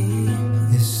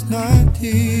believe. It's not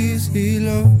easy,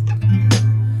 love.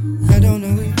 I don't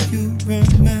know if you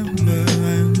remember,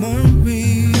 I'm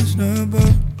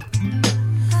unreasonable.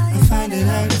 I find it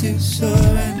hard to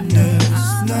surrender.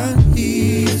 It's not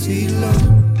easy, love.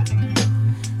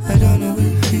 I don't know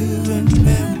if you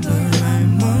remember,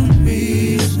 I'm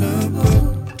unreasonable.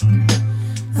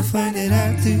 I find it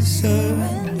hard to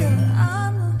surrender.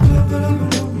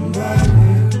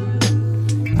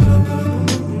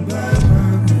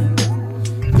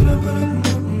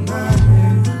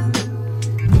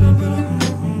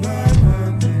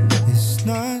 It's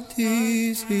not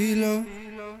easy, love.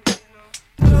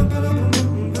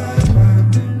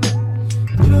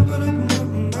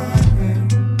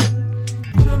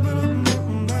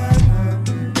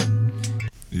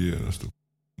 Yeah, that's the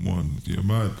one. Yeah,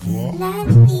 my boy. Not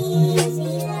easy,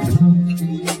 love.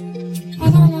 I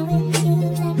don't know if you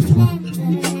remember.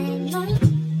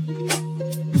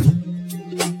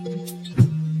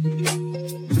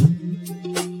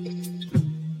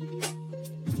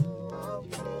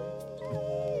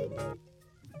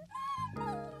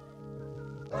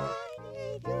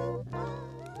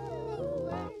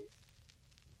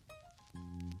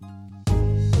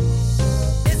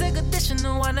 It's a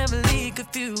conditional, I never leave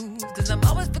confused. Cause I'm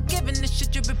always forgiving the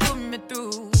shit you been putting me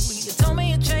through. You told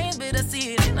me you changed, but I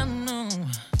see it and I know.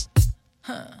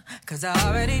 Cause I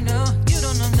already know you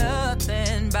don't know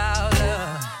nothing about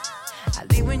love. I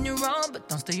leave when you're wrong, but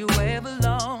don't stay away for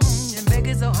long. You're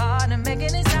making so hard and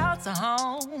making this house a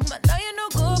home. I know you're no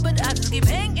good, but I just keep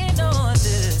hanging on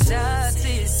to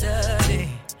toxicity.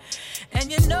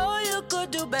 And you know you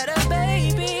could do better,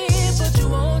 baby, but you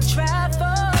won't try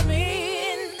for me.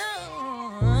 No.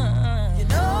 You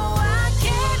know I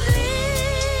can't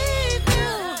leave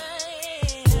you,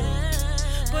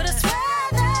 but I swear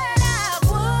that I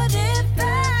would if I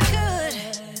could.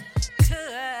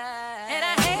 And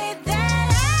I hate that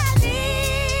I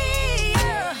need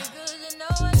you, 'cause you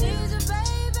know I need you,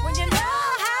 baby. When you know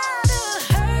how to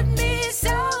hurt me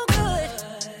so good.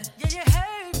 Yeah, you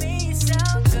hurt me so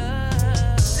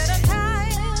good. Said I'm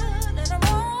tired and I'm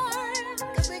worn,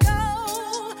 'cause we go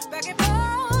back and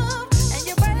forth. And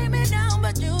you break me down,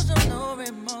 but you show no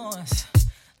remorse.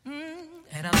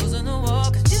 And I'm losing the war,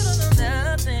 'cause you don't know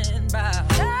nothing about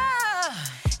love.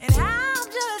 And I'm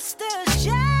just a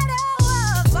shadow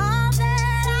of all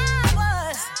that I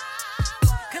was.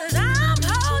 'Cause I'm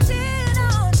holding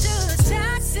on to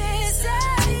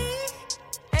toxicity.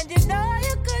 And you know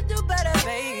you could do better,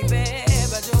 baby,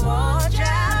 but you won't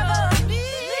try for me.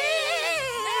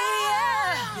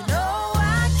 You know I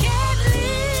can't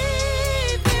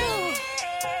leave you,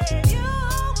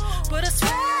 but I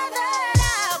swear that I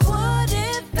would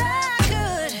if I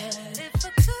could.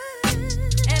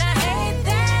 And I hate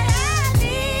that I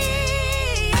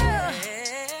need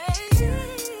you,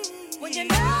 when you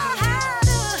know how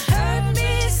to hurt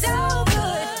me so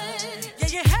good. Yeah,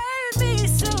 you hurt me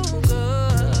so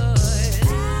good.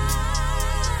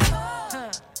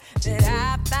 That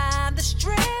I find the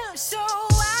strength so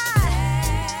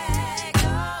wide.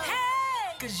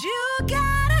 'Cause you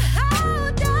got a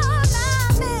hold on my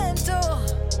mental.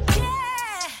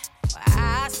 Yeah, I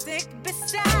stick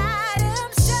beside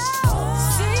him so.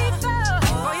 Safer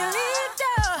for your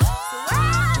leader. So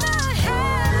why the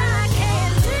hell I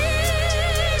can't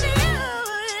leave you?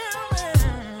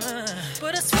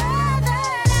 But I swear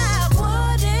that I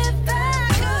would if I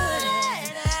could.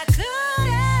 And I could,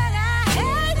 and I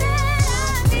hate that I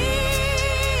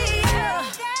need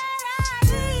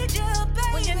you,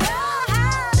 baby. When you know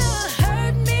how to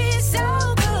hurt me so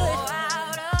good.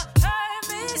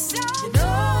 You know I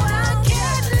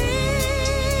can't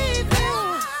leave you,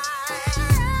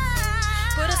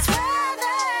 but I swear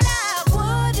that I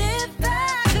would if I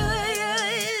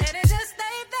could. And it just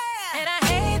ain't there. And I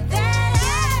hate that I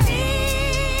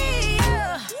need you,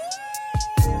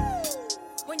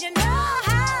 when you know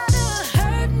how to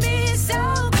hurt me so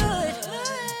good.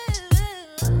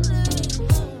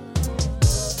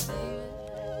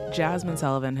 Jasmine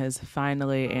Sullivan has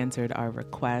finally answered our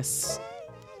requests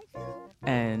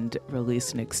and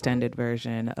released an extended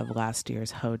version of last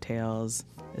year's Hotels.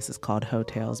 This is called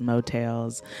Hotels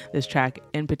Motels. This track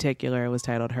in particular was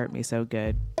titled Hurt Me So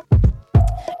Good.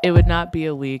 It would not be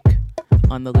a week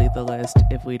on the Lethal List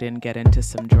if we didn't get into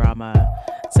some drama.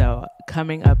 So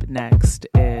coming up next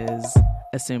is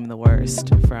Assume the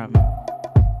Worst from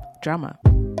Drama.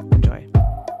 Enjoy.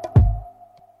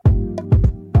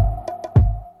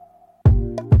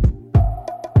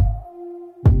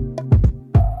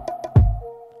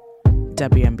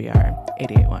 WMBR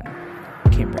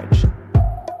 88.1 Cambridge.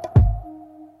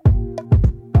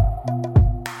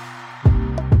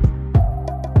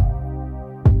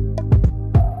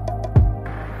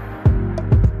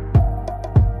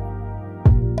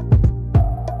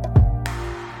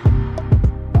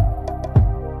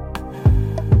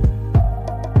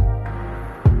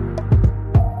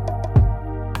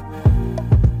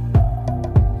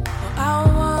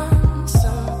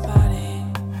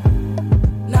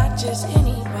 Just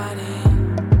anybody,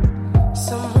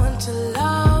 someone to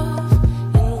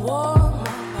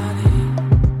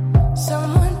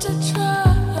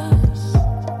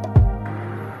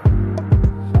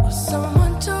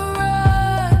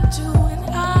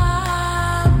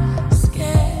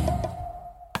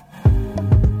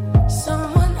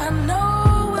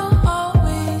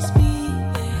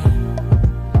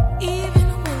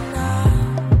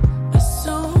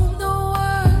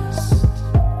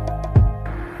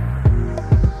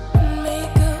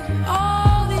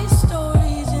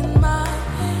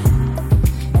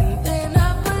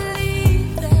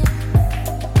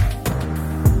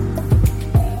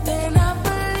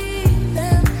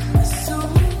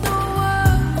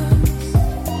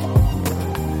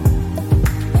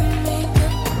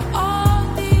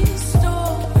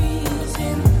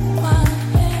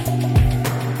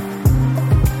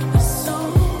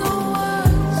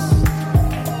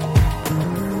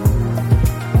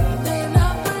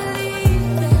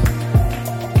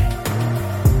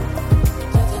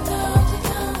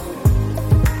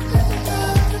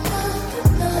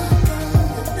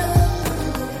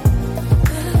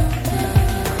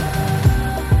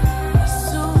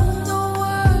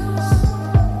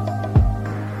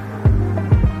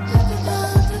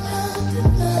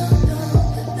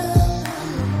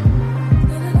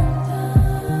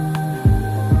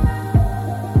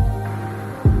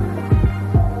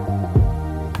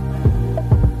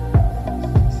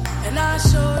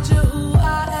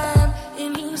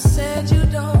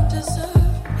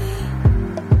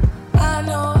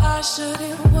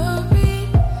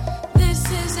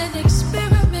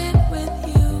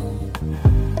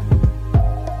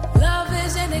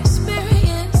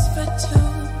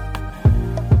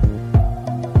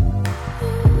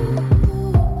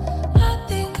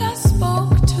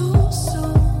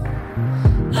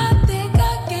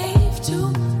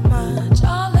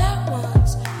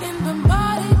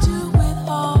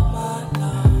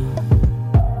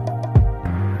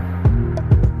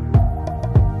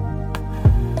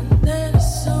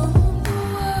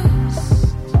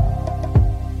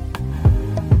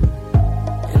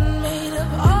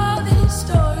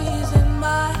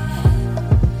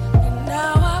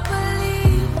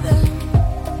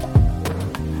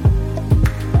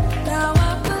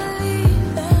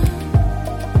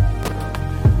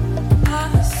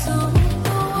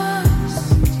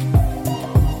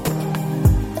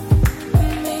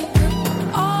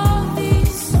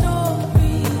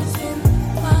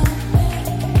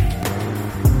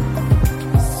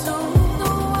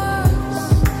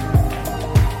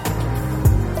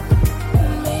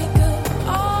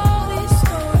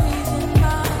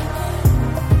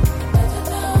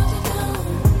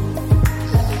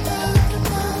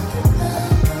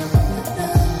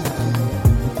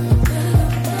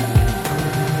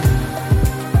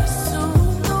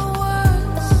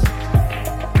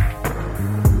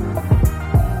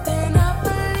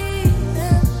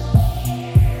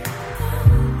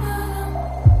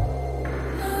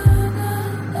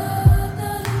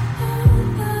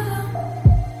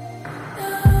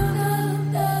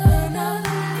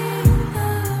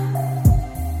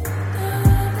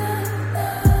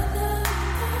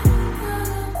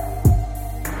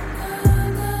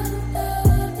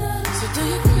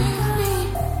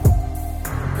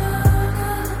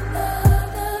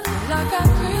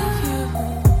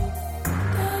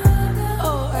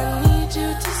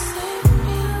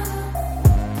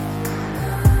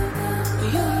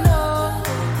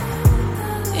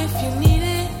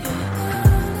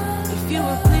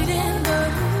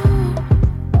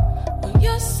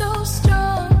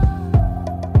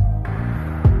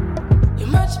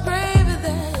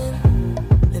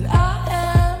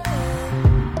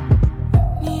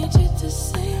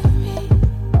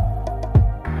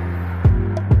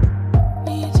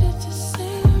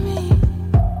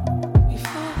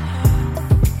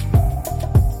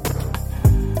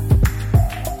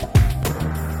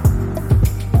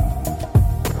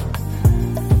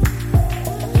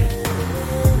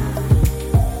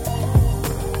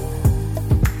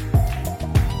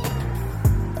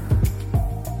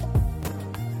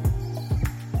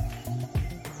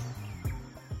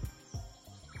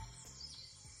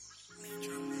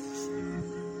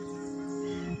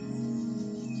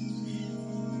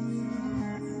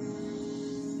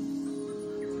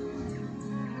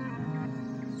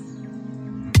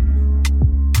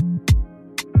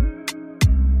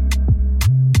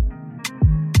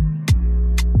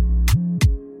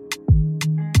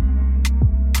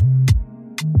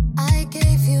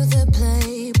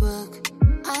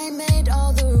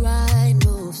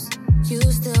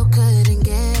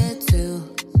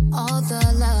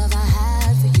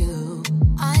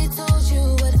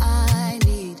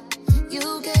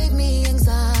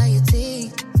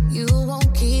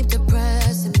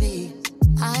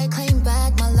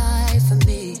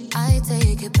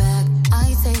take it back,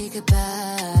 I take it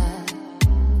back.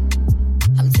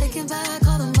 I'm taking back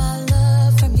all of my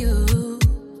love from you.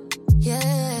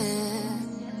 Yeah.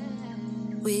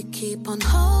 We keep on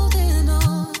holding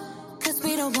on, cause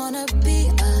we don't wanna be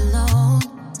alone.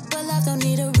 But love don't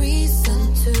need a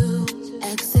reason to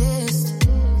exist.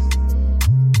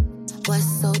 We're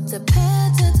so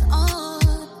dependent on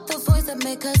the voice that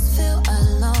make us feel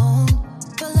alone.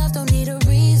 But love don't need a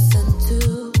reason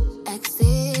to exist.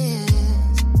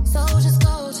 So just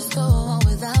go on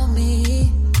without me.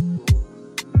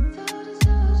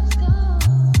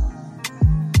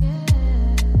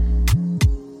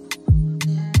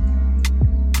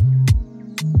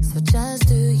 So just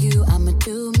do you, I'ma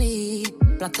do me.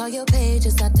 Block all your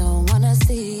pages, I don't wanna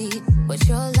see what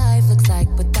your life looks like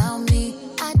without me.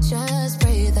 I just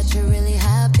pray that you're really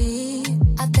happy.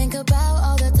 I think about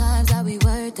all the times that we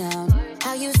were down,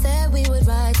 how you said we would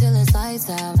ride till it's lights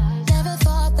out. Never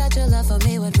thought that your love for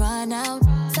me would run out.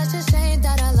 Such a shame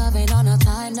that our love ain't on our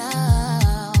time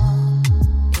now.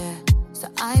 Yeah, so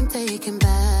I'm taking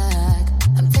back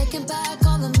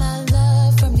all of my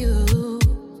love from you.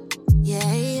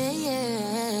 Yeah, yeah,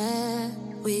 yeah.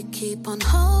 We keep on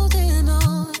holding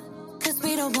on, cause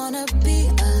we don't wanna be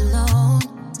alone.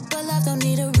 But love don't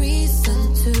need a reason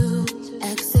to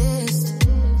exist.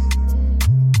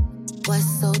 We're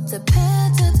so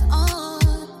dependent on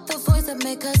the voice that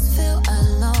make us feel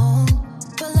alone.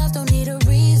 But love don't need a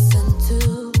reason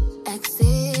to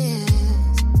exist.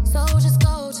 So just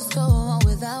go on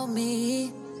without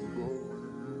me.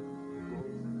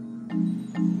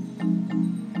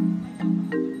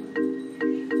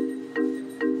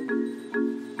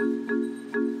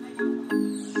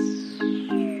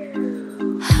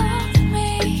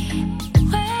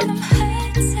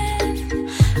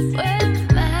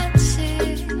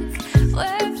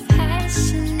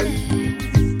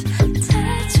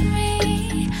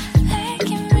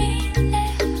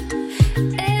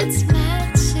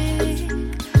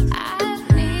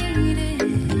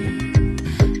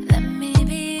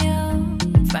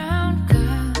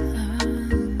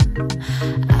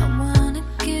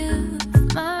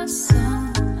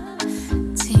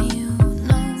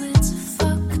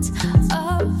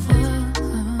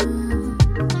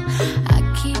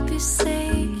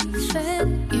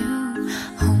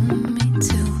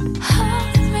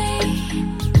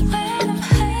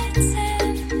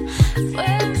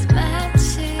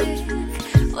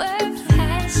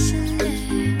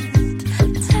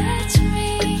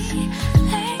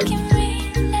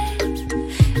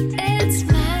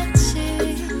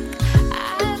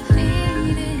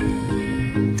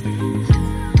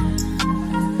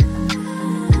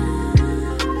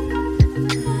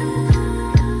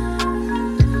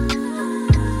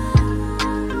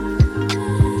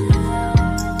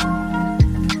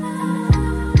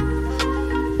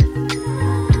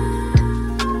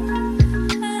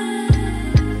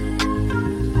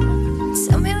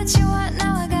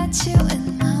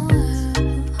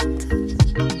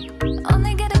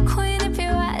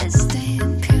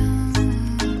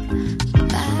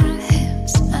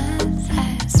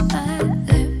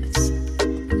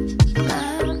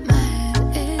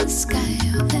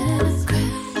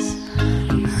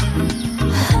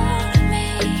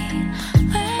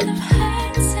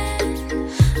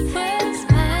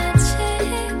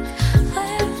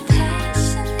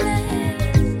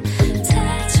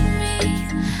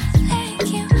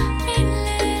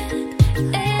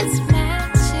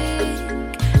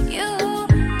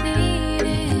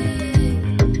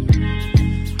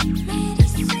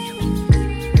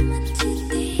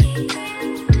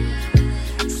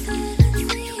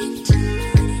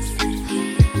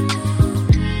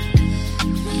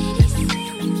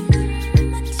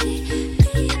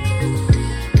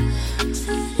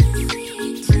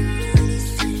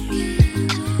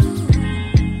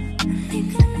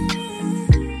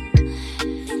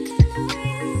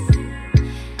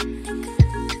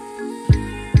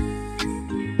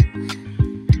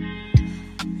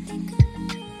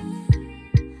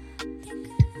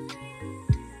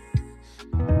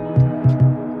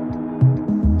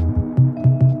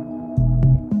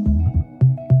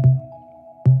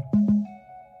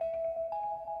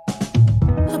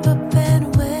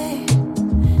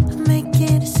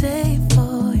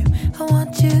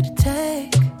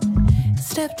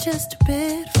 Just a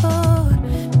bit forward.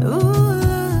 Ooh,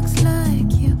 looks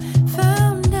like you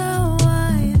found out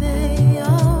why they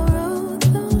all wrote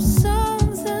those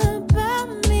songs about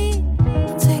me.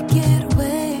 I'll take it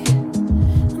away,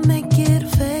 I'll make it a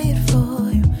fade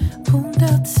for you. Pulled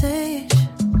out the sage,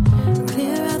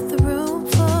 clear out the room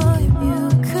for you. You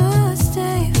could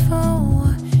stay for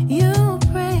what you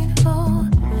prayed for.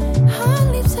 I'll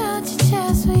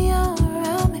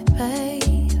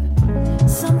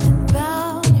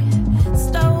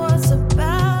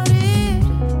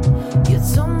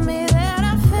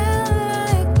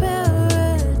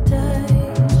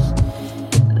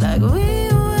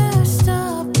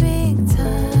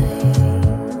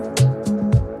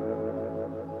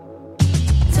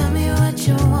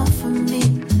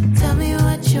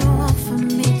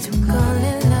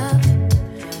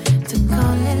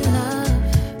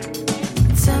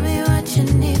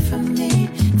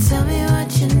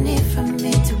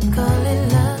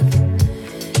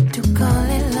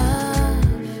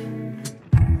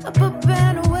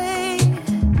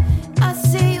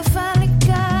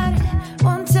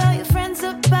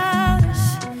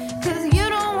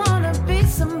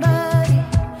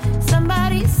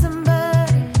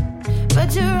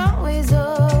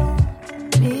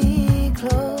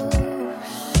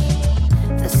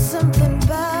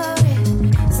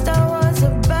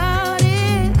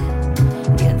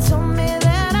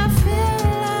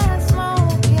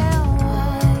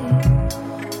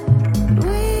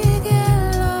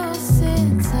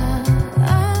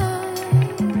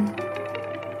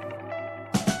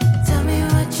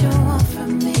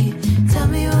me. Tell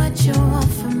me what you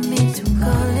want from me to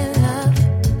call it love,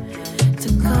 to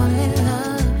call it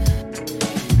love.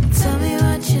 Tell me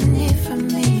what you need from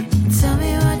me. Tell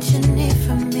me what you need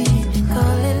from me.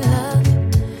 Call it love,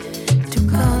 to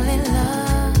call it love.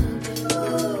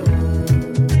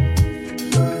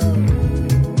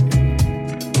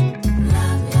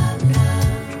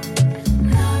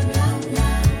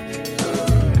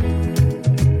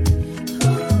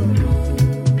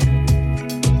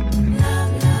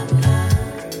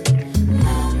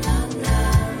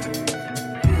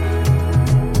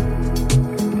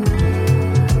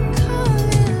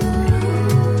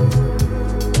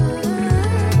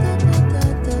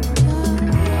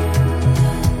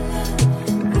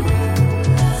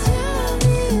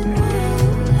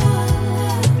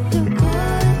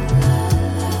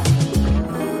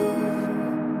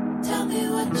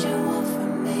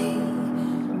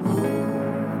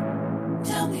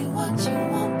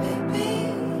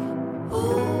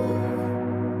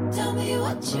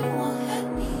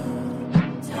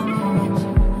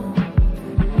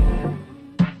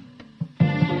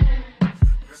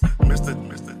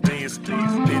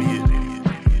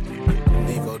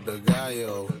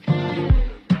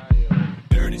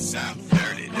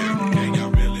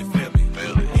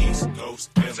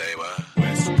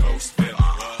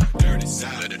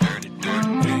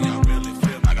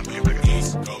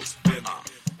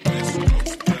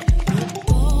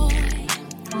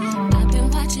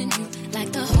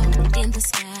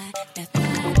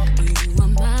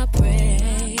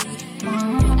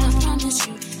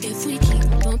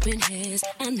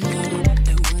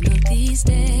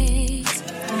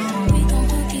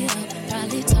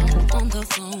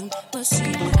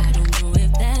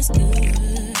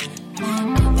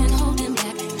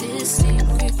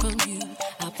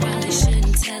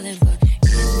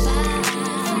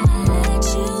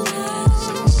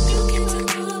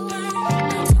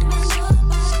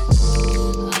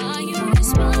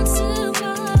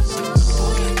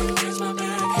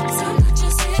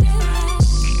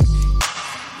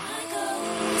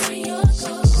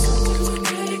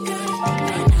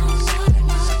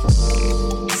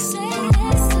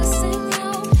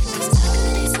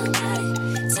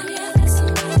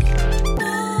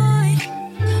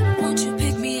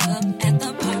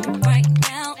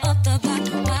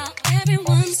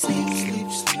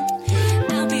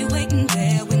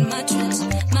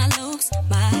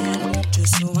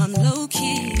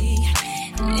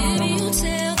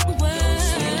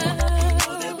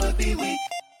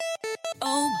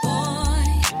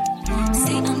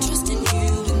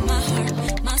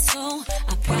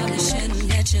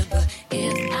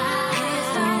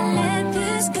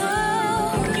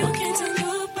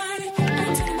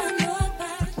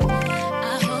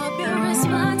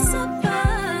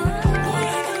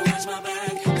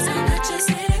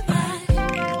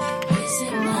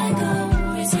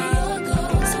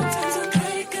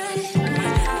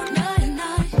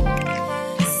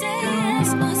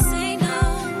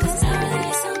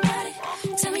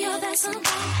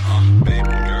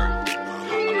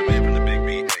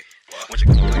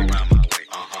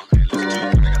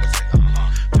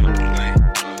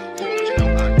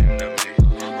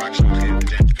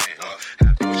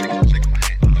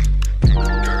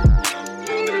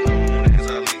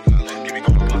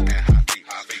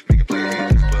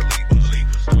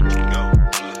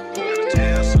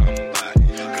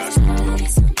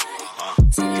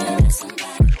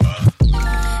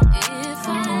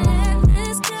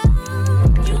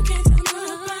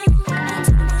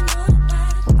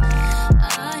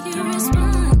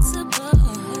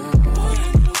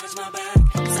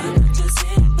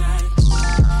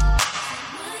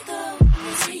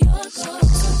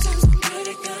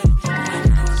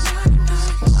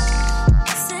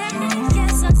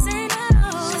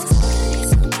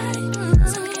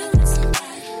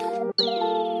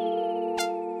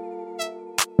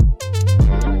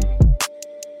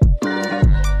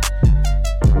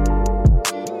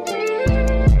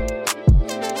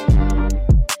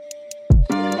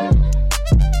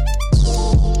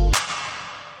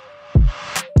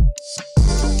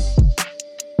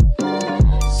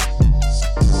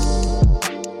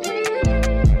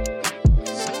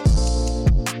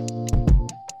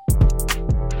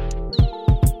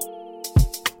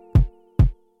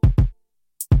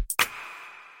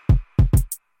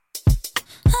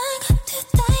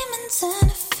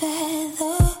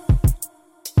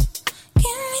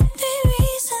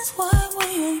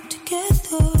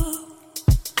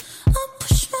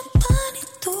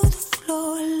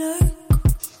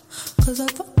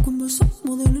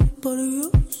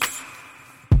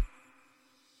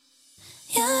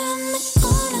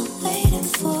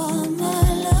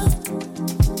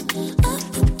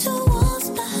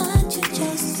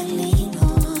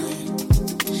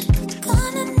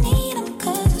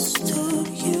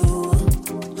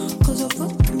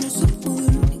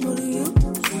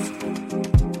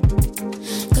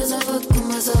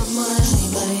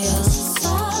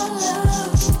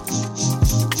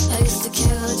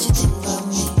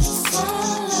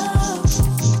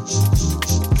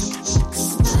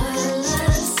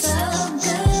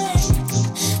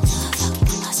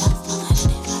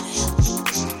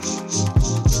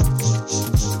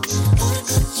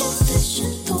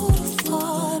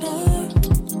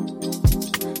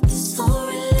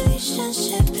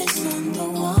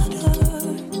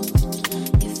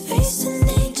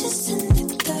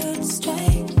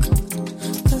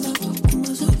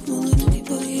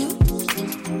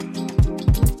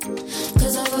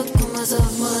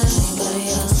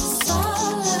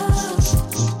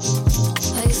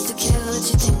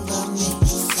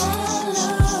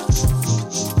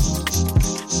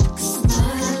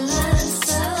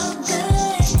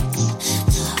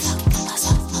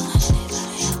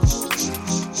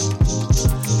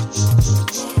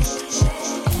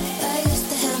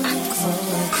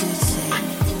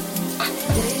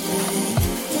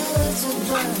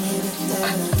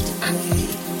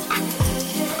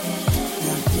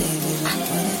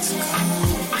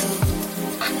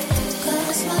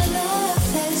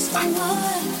 the one.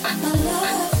 My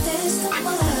love is the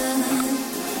one.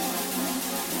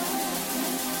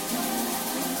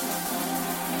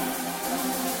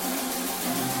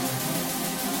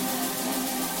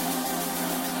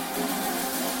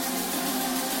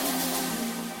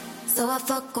 So I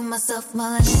fuck with myself more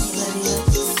than anybody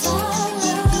else.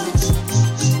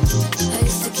 I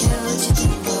used to care what you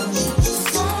think about me.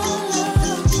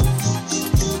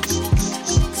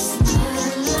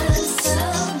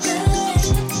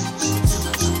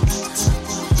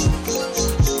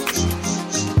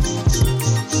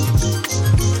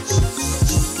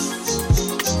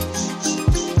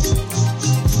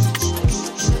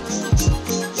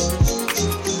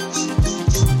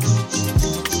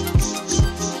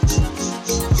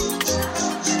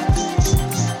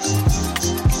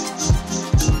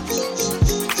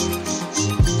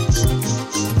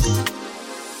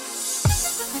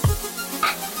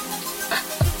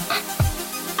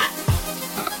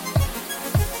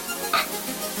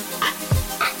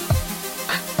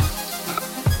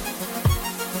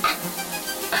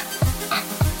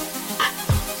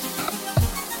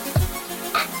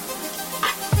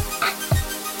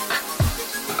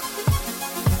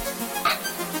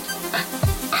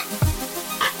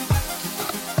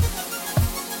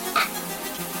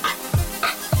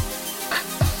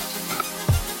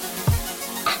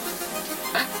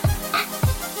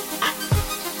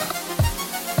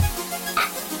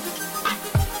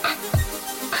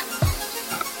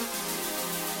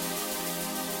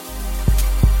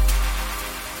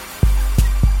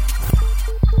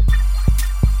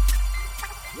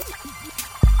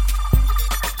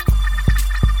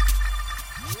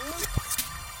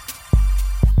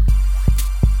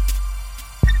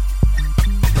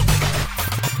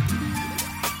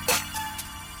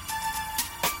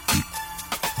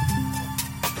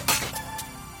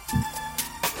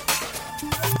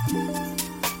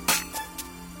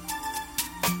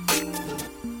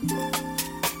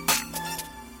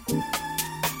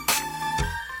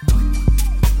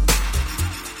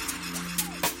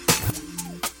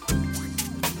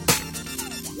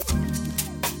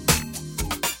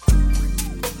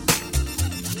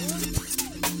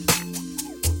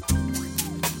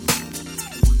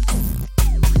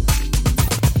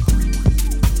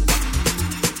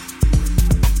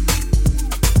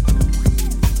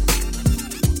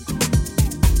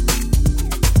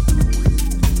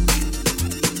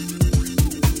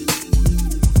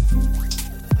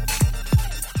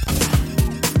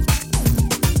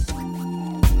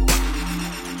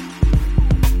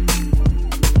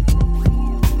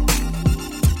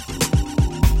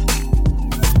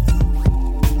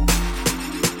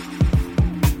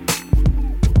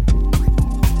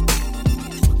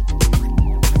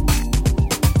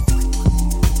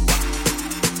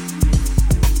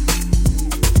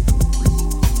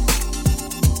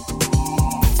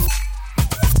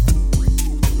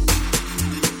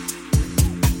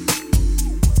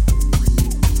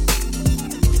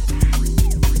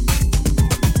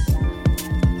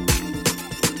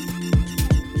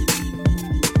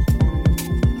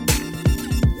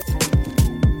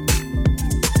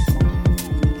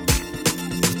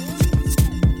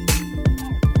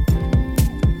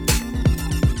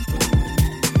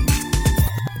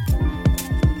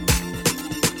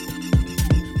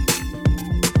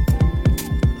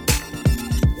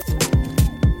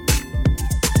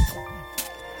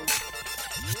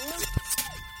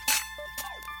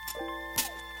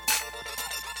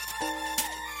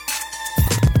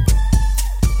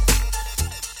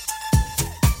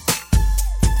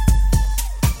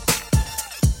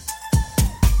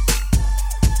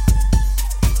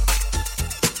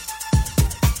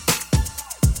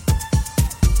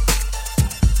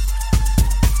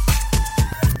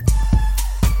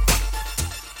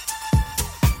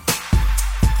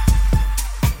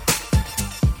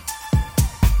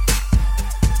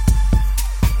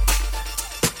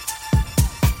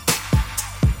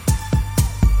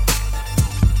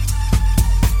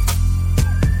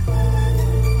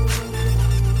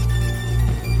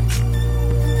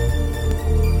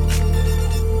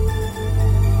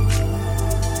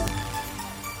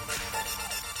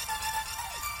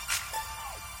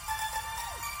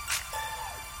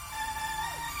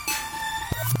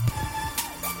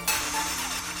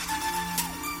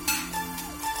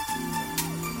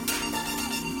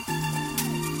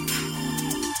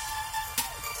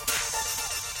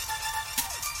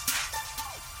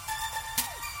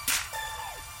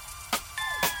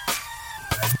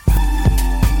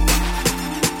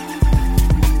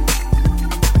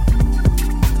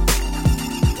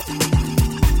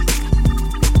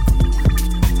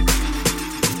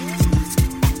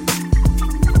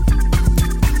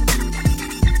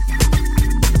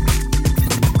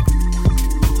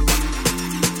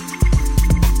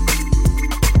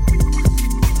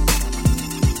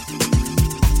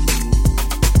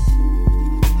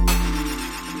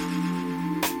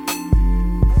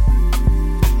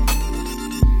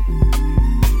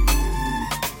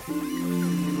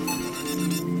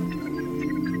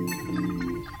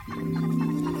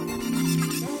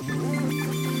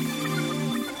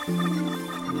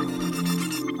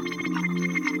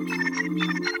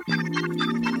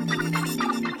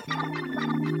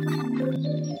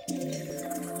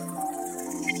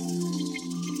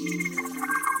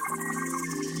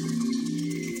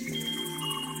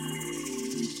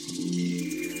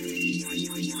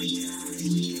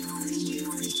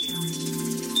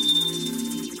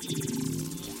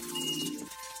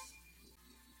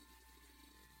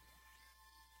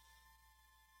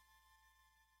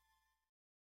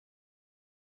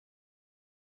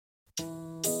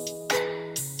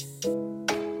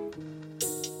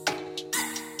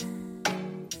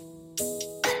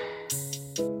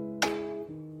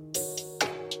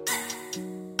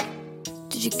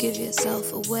 Did you give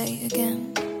yourself away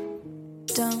again?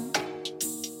 Don't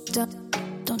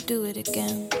do it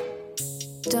again.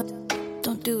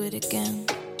 Don't do it again.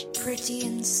 Pretty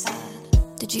inside.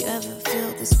 Did you ever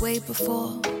feel this way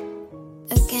before?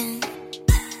 Again.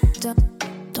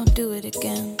 Don't do it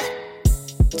again.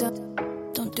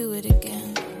 Don't do it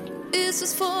again. This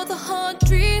is for the hard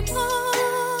dreamers.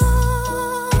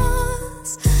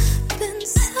 Been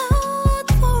sad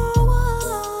for a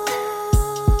while.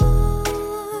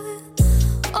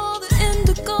 All the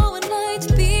indigo and light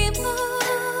beamers.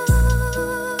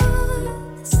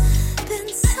 Been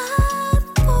sad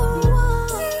for a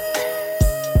while.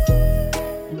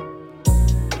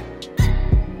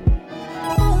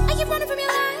 Are you running from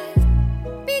your life?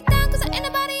 Beat down cause there ain't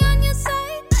nobody on your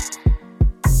side.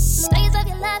 Tell yourself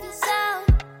you love yourself.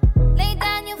 Lay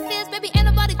down your fears, baby, ain't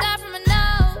nobody die from it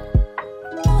now.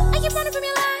 Are you running from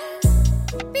your life?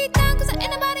 Beat down cause there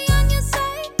ain't nobody on your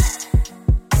side.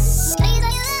 Tell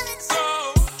yourself you love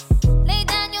yourself. Lay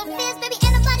down your fears, baby,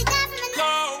 ain't nobody die from it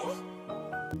now.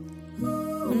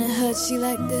 When it hurts you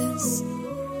like this,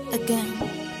 again.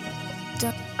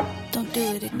 Don't do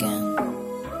it again.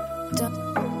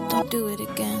 Don't do it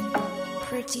again.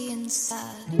 Pretty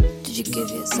inside. Did you give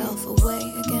yourself away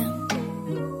again?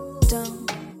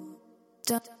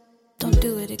 Don't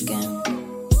do it again.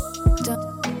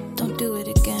 Don't do it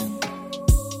again.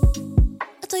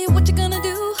 I'll tell you what you're gonna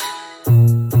do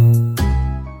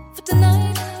for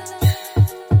tonight.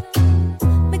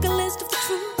 Make a list of the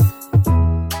truth.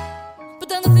 Put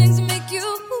down the things that make you.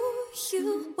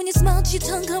 When you smile, your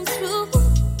tongue comes through.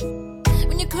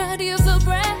 When you cry, do you feel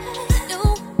brand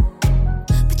new?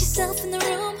 Put yourself in the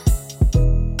room.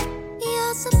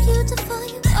 You're so beautiful,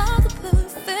 you are the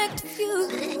perfect view.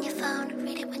 Put it in your phone,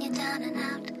 read it when you're down and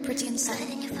out. Pretty inside. Put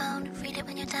it in your phone, read it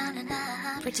when you're down and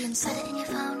out. Pretty inside. Put it in your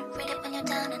phone, read it when you're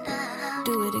down and out.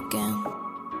 Do it again,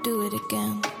 do it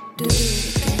again, do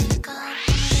it again.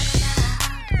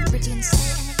 Pretty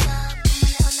inside.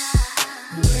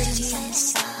 Pretty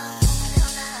inside.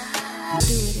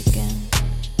 Do it again.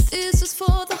 This is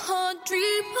for the hard dreamers.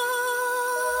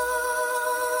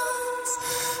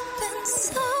 Been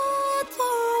sad for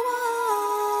a while.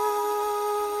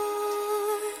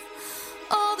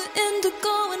 All the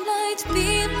indigo and light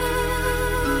beamers.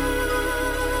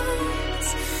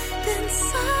 Been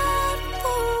sad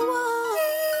for a while.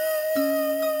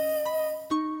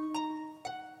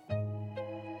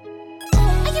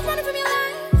 Are you running from your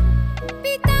life?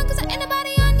 Beat down cause there ain't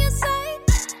nobody on your side.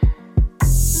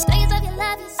 Tell yourself you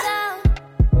love yourself.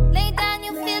 Lay down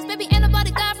your fears, baby, ain't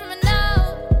nobody die from it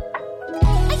now.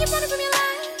 Are you running from your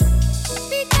life?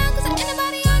 Beat down cause there ain't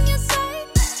nobody on your side.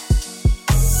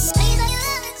 Tell yourself you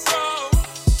love yourself.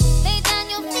 Lay down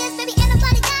your fears, baby, ain't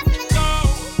nobody die from it now.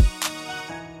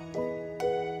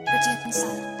 Pretty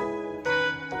inside.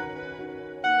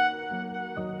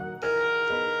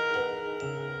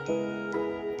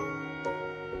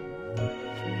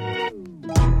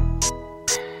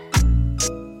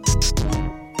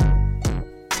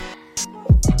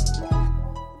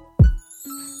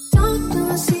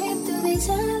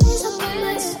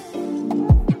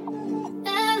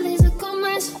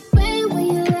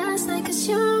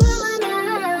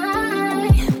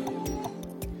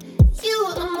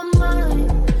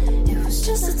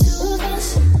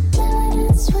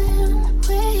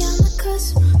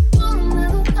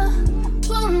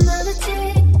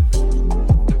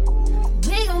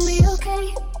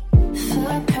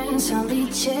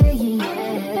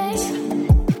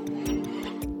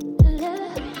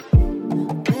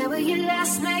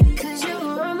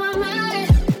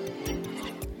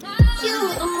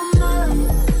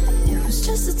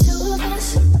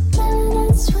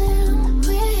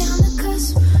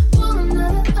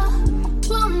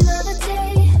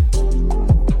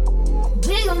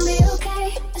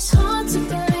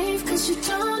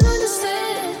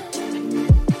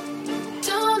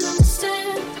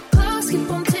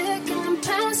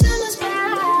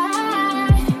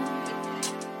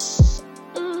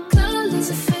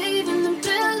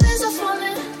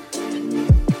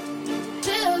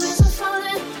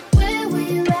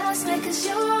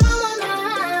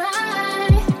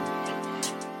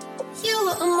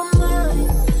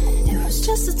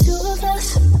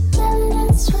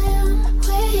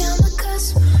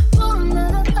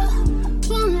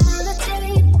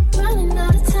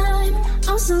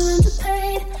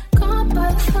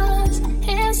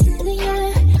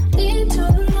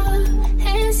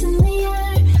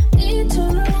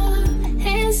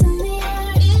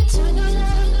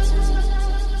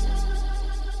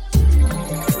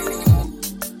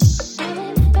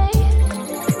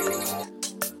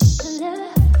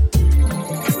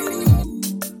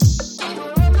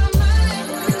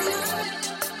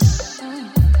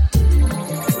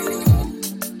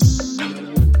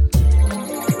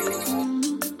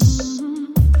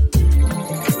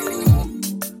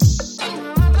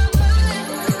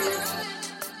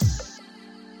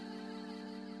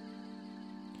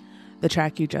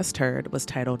 track you just heard was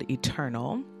titled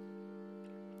Eternal,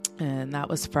 and that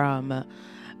was from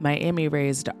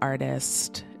Miami-raised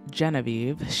artist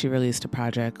Genevieve. She released a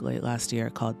project late last year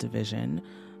called Division,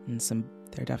 and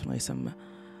there are definitely some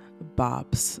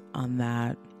bops on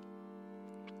that.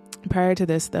 Prior to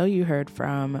this, though, you heard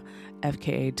from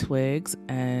FKA Twigs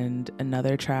and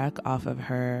another track off of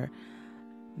her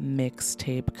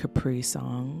mixtape Capri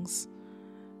Songs.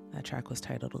 That track was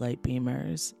titled Light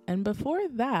Beamers. And before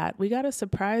that, we got a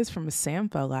surprise from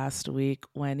Sampha last week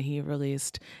when he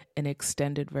released an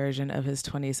extended version of his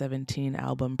 2017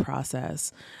 album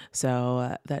Process.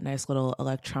 So that nice little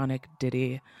electronic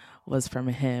ditty was from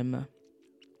him.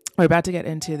 We're about to get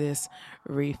into this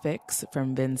refix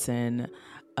from Vincent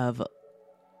of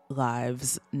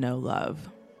Lives No Love.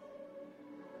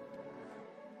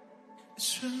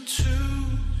 It's been 2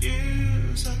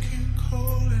 years, I keep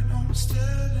calling, I'm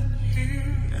standing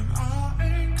here, and I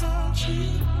ain't got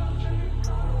you.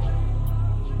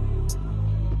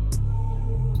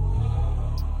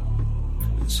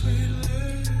 As we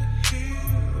live here,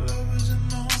 lovers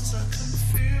and arms, I can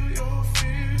feel your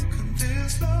fear, can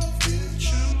this love be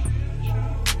true?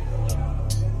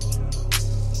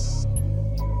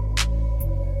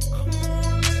 Come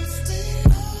on, lift me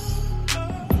up,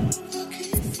 I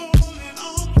keep falling,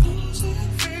 I'm losing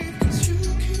faith, 'cause you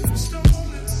keep stalling.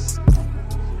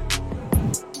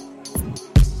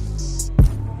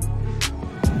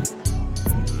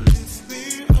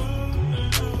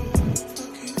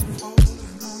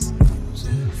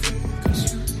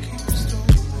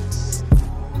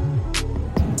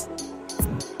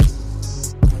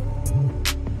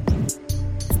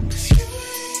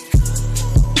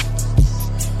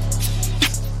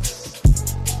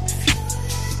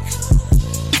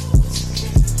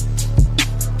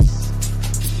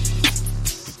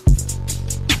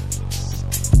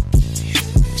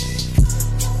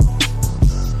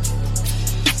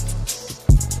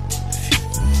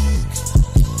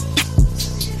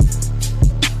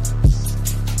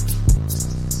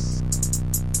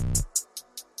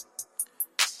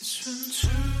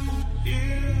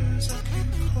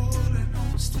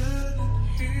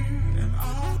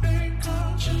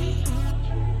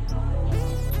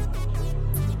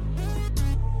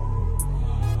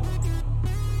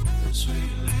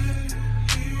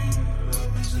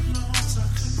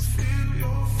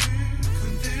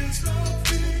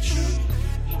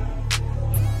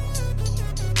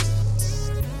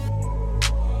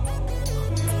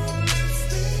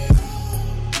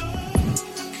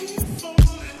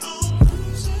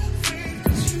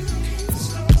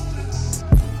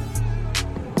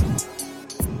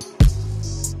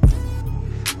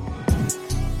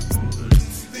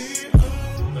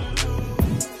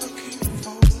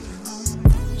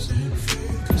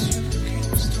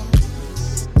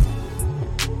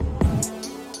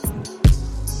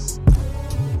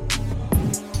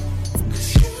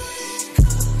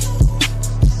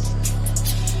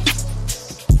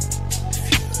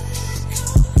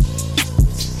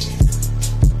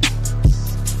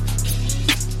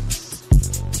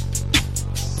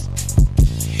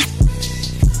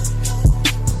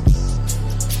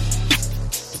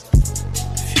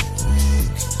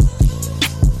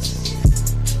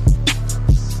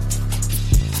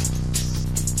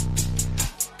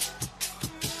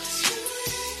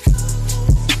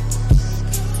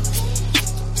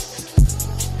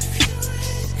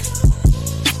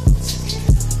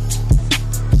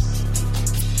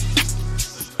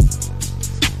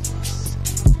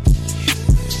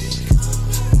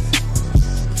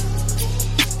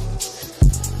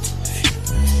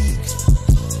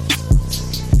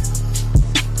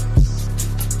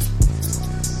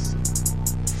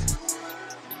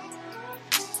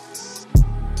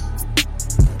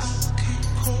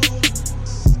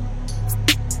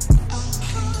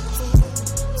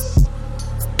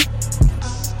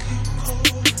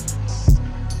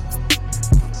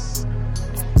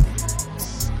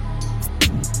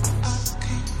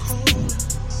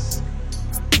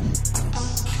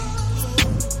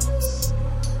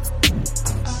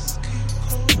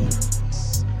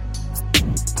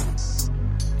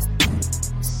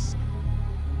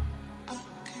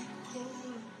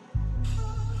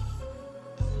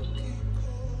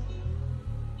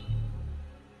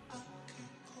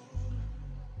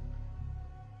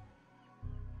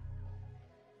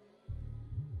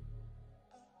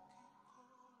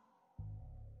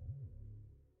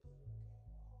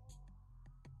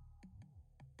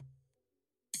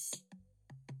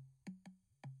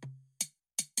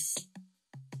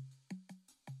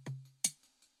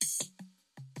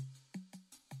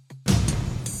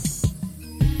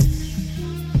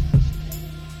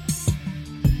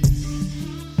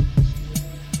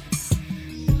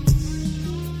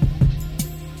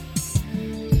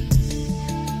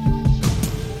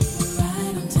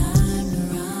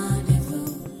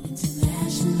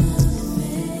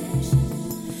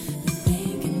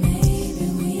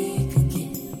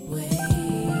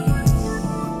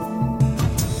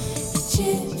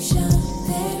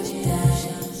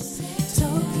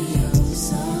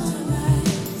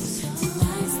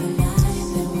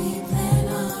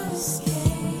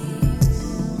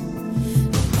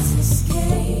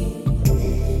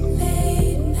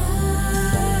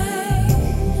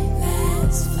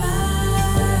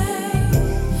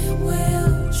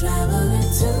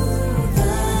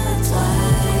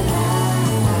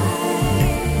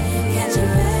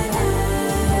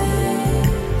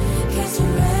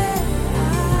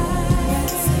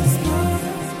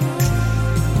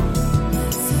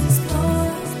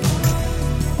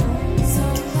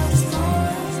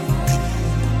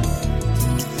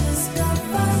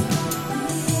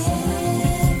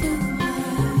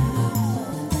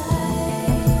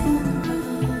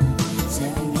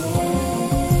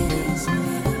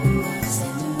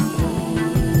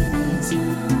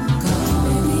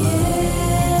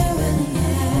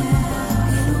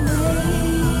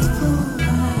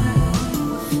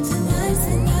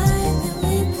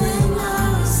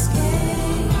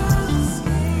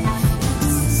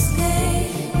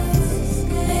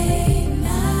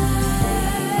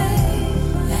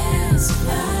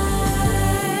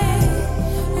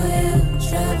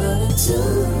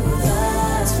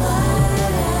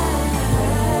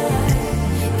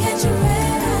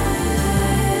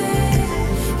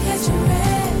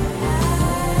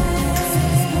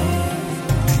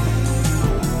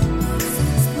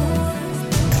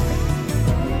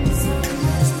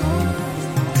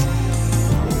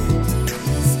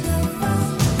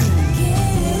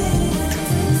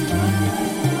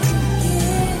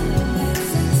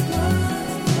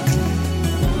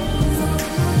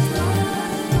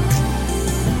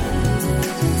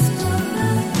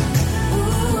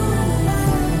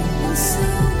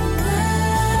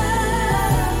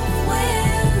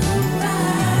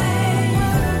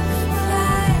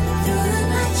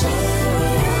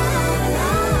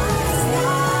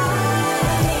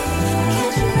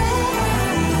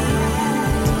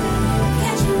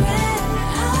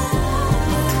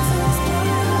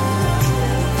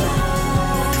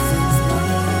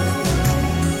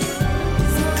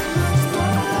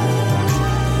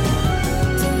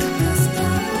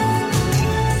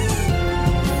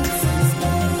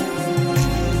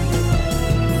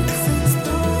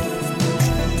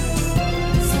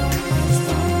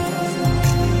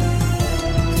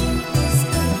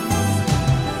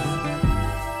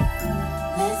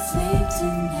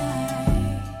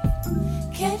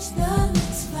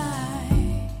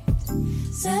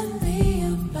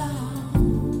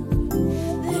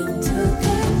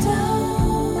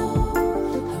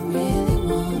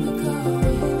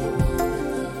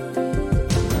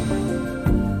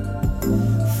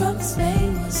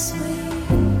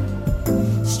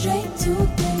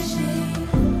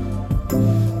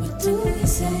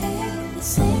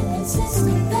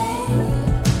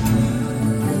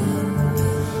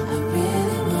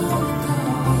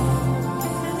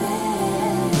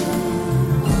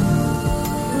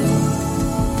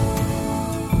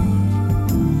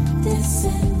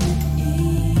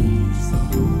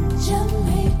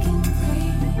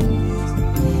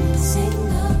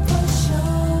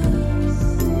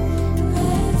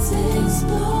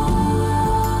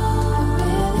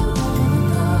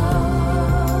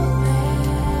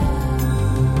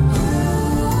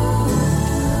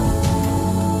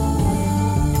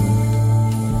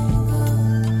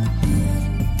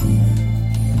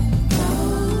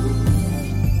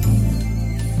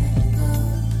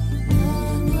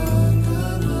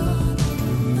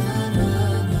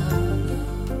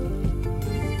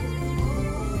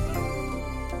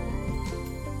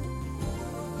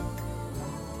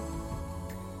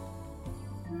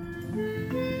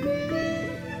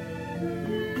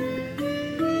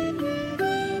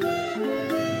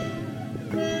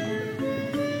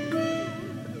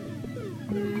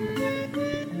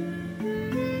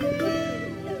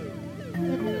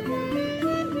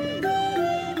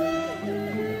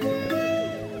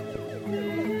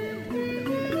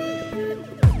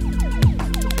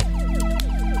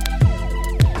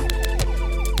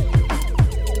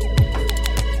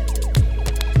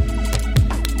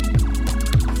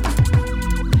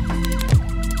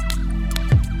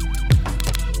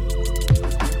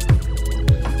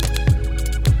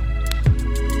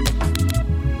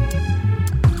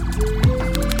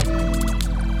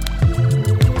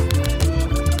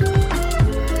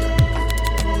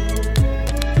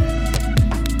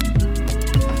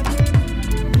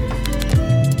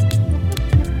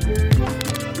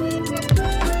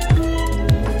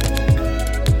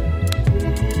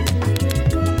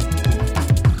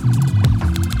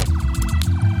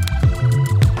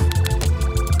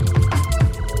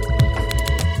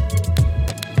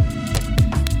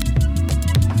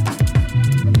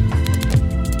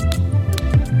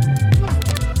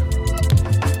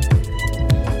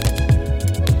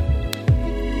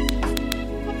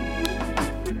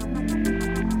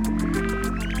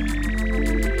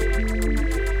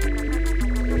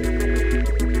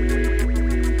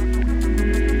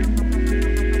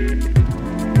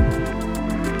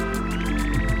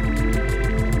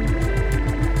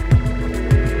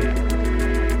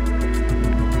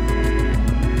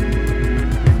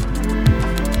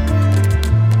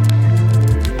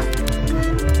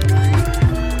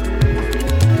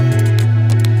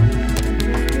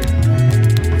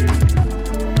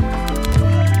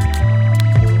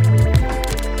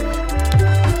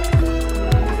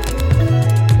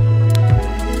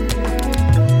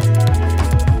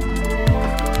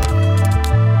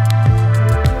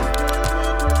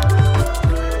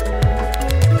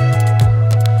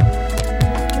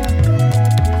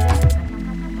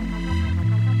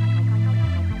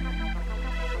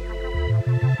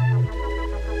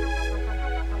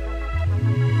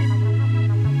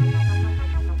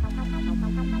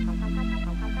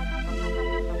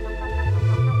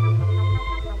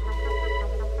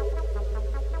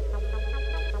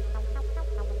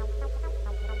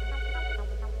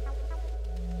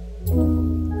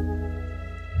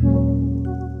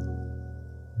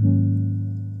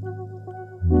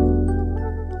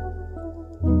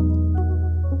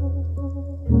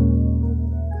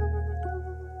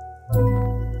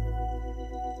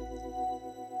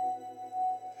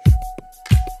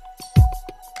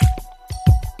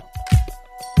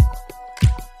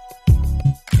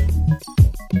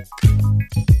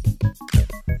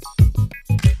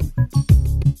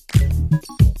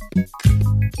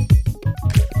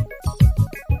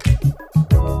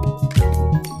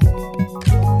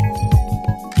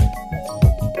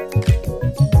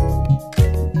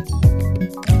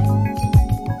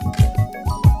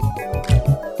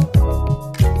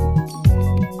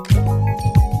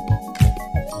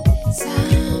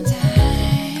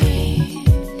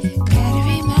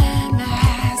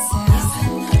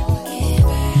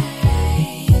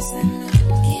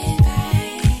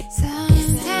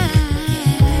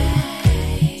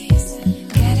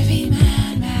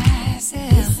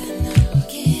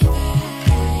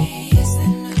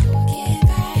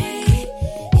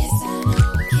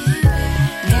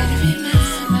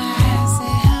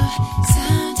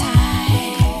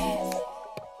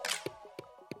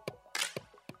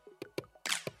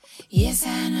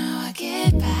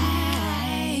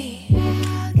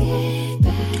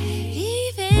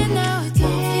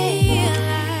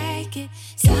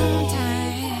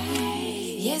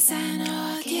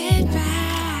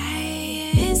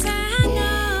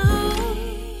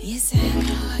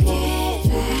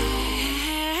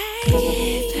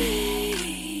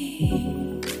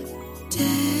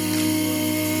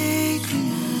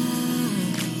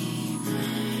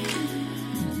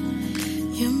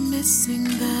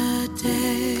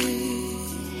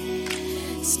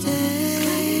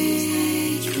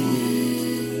 stay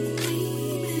true.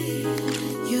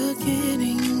 You're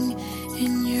getting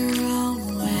in your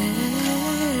own way.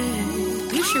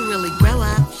 You should really grow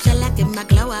up. Shall I get my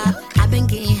glow up? I've been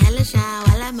getting hella shine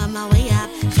while I'm on my way up.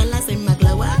 Shall I say my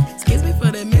glow up? Excuse me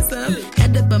for the mix up.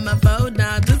 Had to put my phone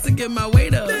down just to get my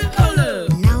weight up. Hold up.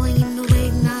 Now I ain't no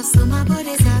weight now, so my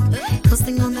body's up.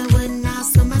 Coasting on the wood now,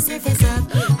 so my surface up.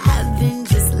 I've been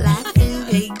just laughing,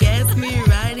 they gas me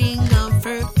riding on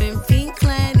perfect pink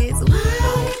planets.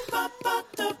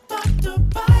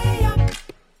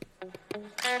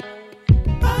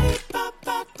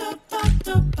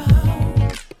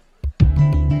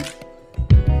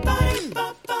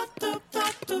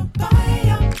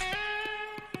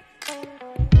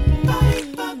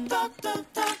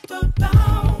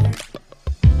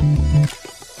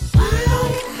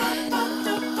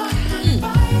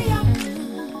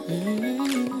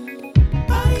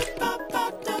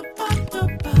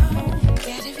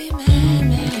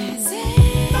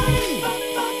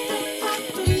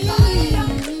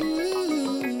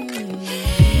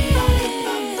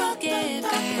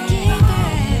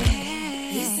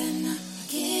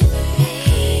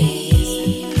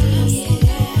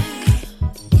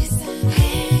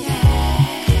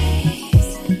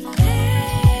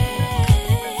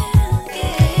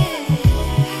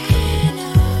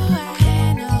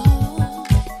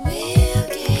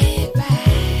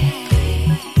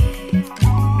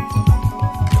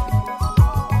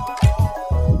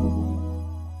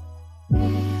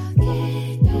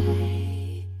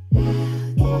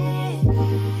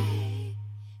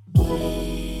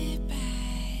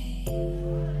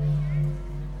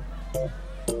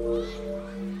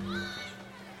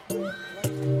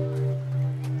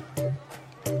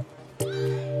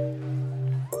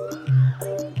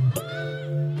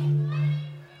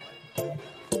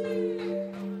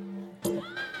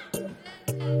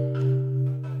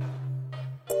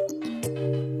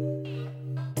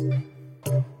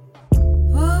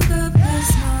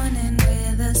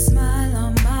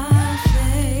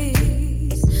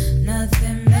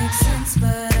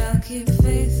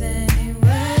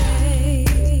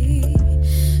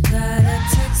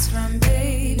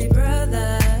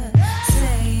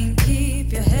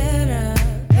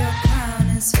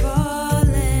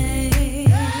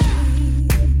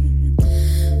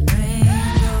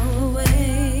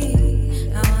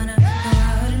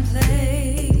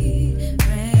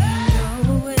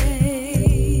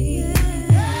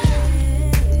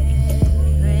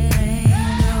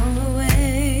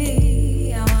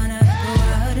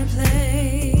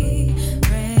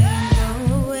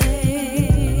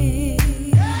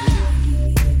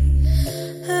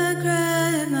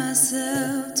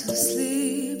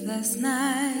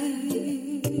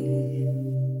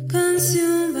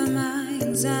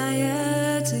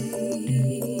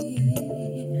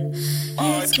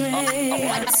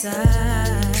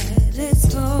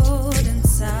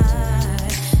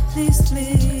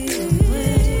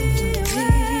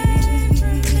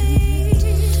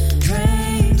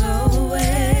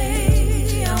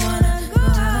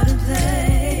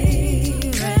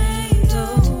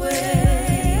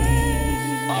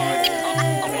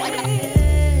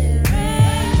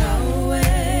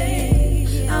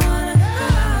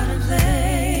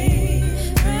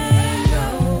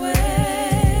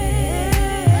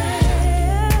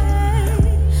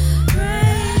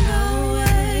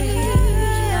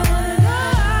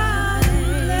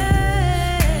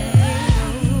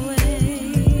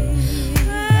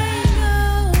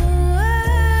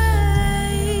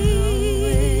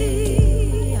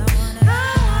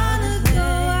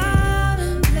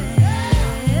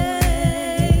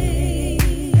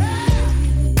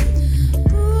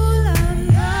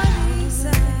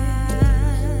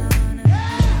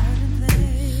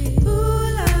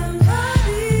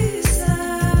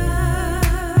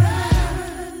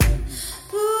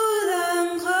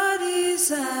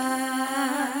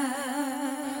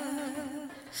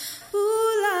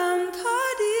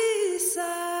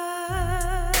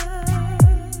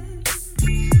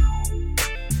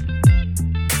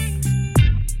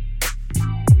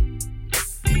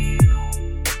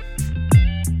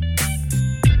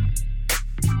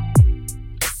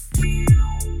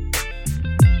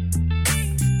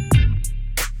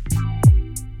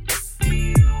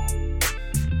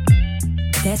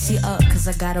 That she up, cause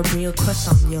cause I got a real crush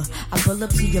on you. I pull up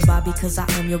to your bar because I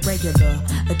am your regular.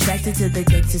 Attracted to the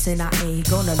gangsters and I ain't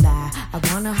gonna lie. I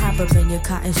wanna hop up in your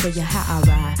car and show you how I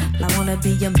ride. I wanna be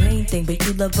your main thing, but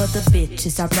you love other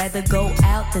bitches. I'd rather go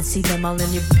out than see them all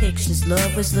in your pictures.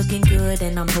 Love is looking good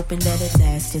and I'm hoping that it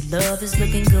lasted. Love is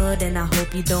looking good and I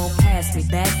hope you don't pass me.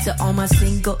 Back to all my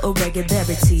single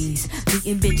irregularities.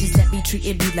 Meeting bitches that be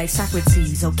treating me like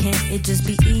Socrates. Oh, can't it just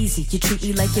be easy? You treat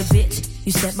me like your bitch.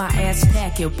 You set my ass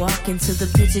pack and walk into the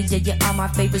picture. Yeah, you are my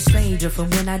favorite stranger from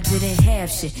when I didn't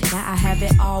have shit. Now I have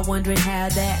it all wondering how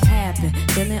that happened.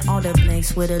 Filling all the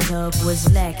blanks where the love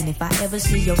was lacking. If I ever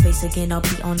see your face again, I'll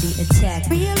be on the attack.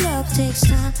 Real love takes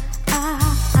time.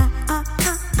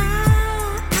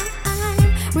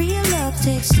 Real love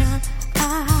takes time.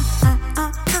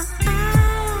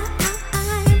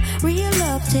 Real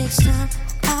love takes time.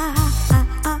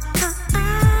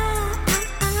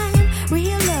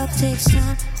 Real love takes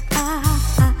time.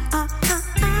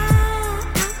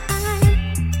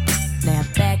 Now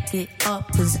back it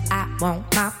up cause I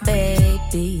want my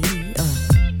baby.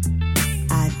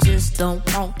 I just don't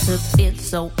want to feel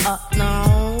so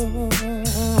alone.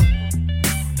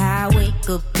 I wake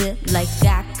up feel like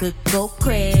I could go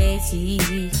crazy.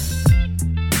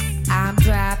 I'm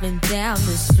driving down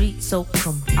the street, so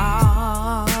come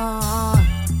on.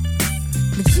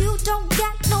 But you don't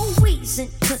got no reason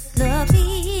to love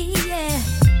me, yeah.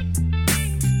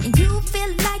 And you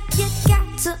feel like you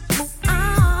got to move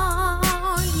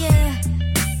on, yeah.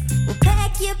 Well,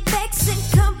 pack your bags and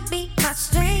come be my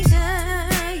stranger,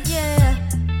 yeah.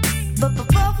 But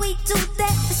before we do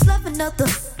that, let's love another,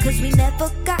 cause we never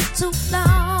got too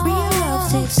long. Real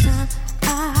love takes time.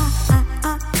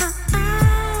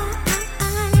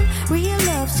 Real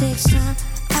love takes time.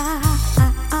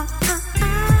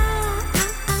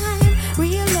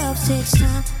 Real love takes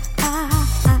time.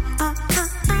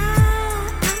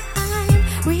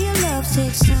 Real love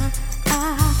takes time.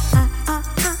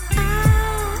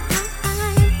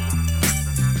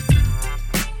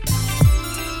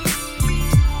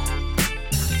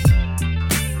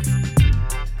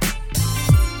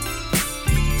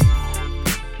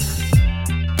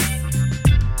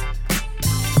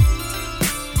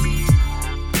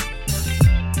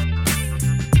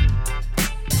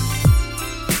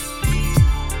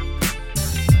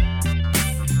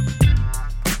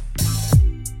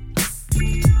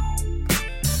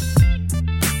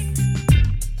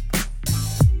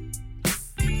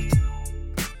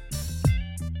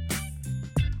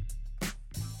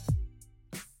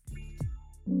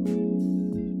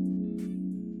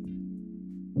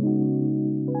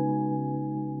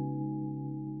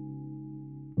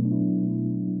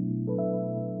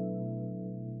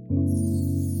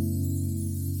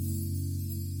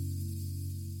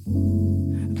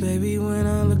 Baby, when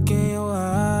I look in your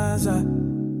eyes, I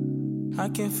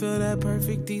can feel that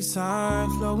perfect design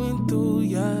flowing through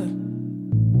ya.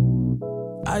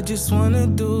 I just wanna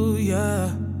do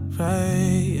ya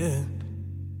right, yeah.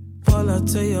 Pull up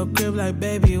to your crib like,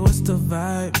 baby, what's the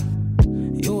vibe?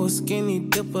 You a skinny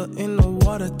dipper in the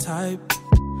water type.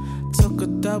 Took a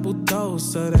double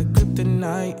dose of that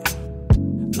kryptonite.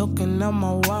 Looking at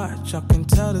my watch, I can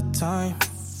tell the time.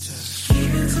 Just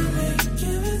give it to me,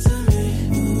 give it to me.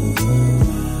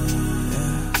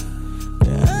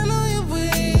 Yeah. I know you're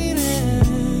waiting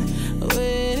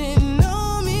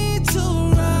on me to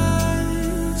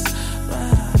rise.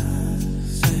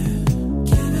 Yeah.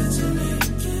 Give it to me,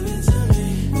 give it to me.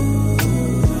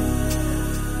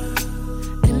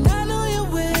 And I know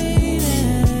you're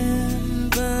waiting,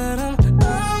 but I'm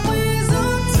always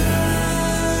on time.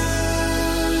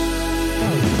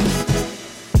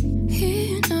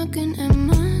 Here knocking at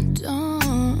my door.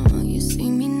 You see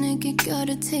me naked,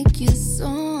 gotta take your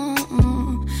song.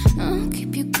 I'll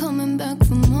keep you coming back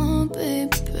for more, baby.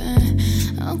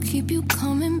 I'll keep you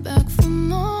coming back for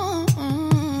more.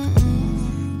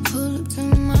 Pull up to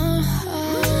my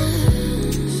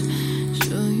house,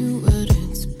 show you what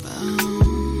it's about.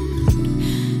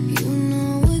 You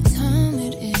know what time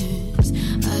it is.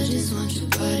 I just want your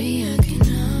body, I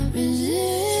cannot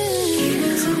resist. Give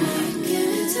it to me,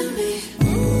 give it to me.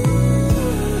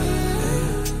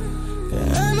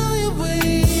 I know you're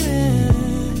waiting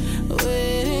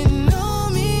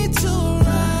on me to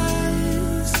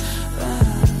rise.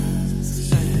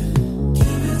 Yeah.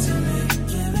 Give it to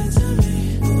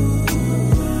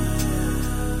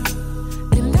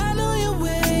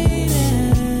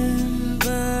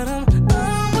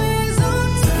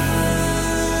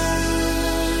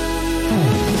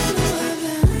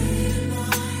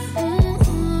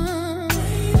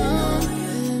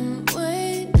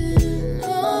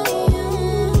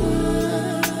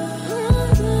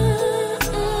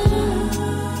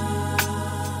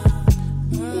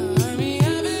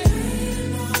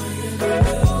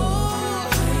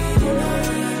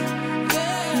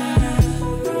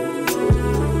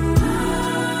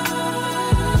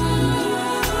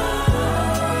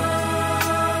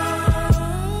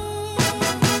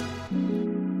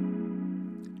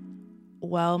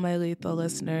Well, my lethal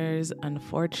listeners,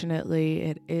 unfortunately,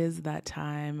 it is that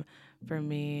time for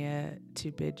me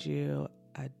to bid you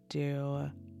adieu.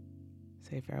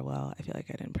 Say farewell. I feel like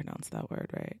I didn't pronounce that word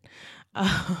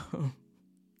right.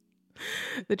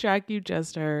 The track you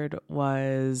just heard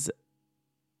was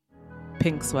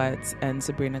Pink Sweats and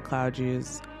Sabrina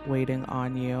Cloudjuice, Waiting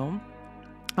on You,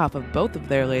 off of both of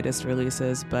their latest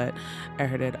releases, but I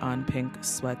heard it on Pink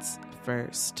Sweats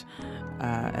first,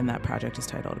 and that project is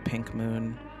titled Pink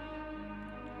Moon.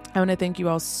 I want to thank you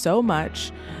all so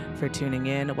much for tuning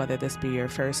in, whether this be your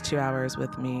first 2 hours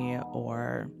with me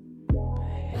or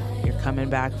you're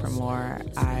coming back for more.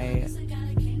 I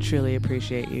truly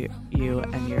appreciate you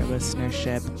and your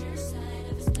listenership.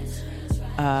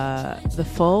 The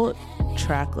full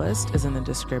track list is in the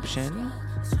description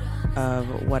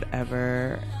of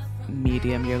whatever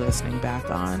medium you're listening back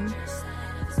on,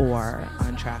 or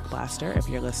on Track Blaster if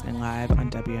you're listening live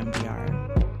on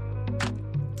WMBR.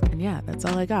 And yeah, that's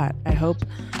all I got. I hope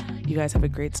you guys have a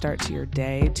great start to your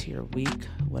day, to your week,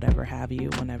 whatever have you,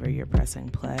 whenever you're pressing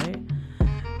play.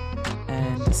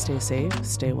 And stay safe,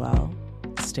 stay well,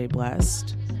 stay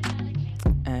blessed,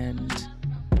 and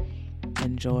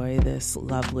enjoy this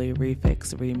lovely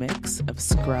remix of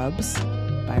Scrubs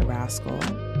by Rascal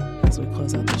as we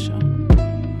close out the show.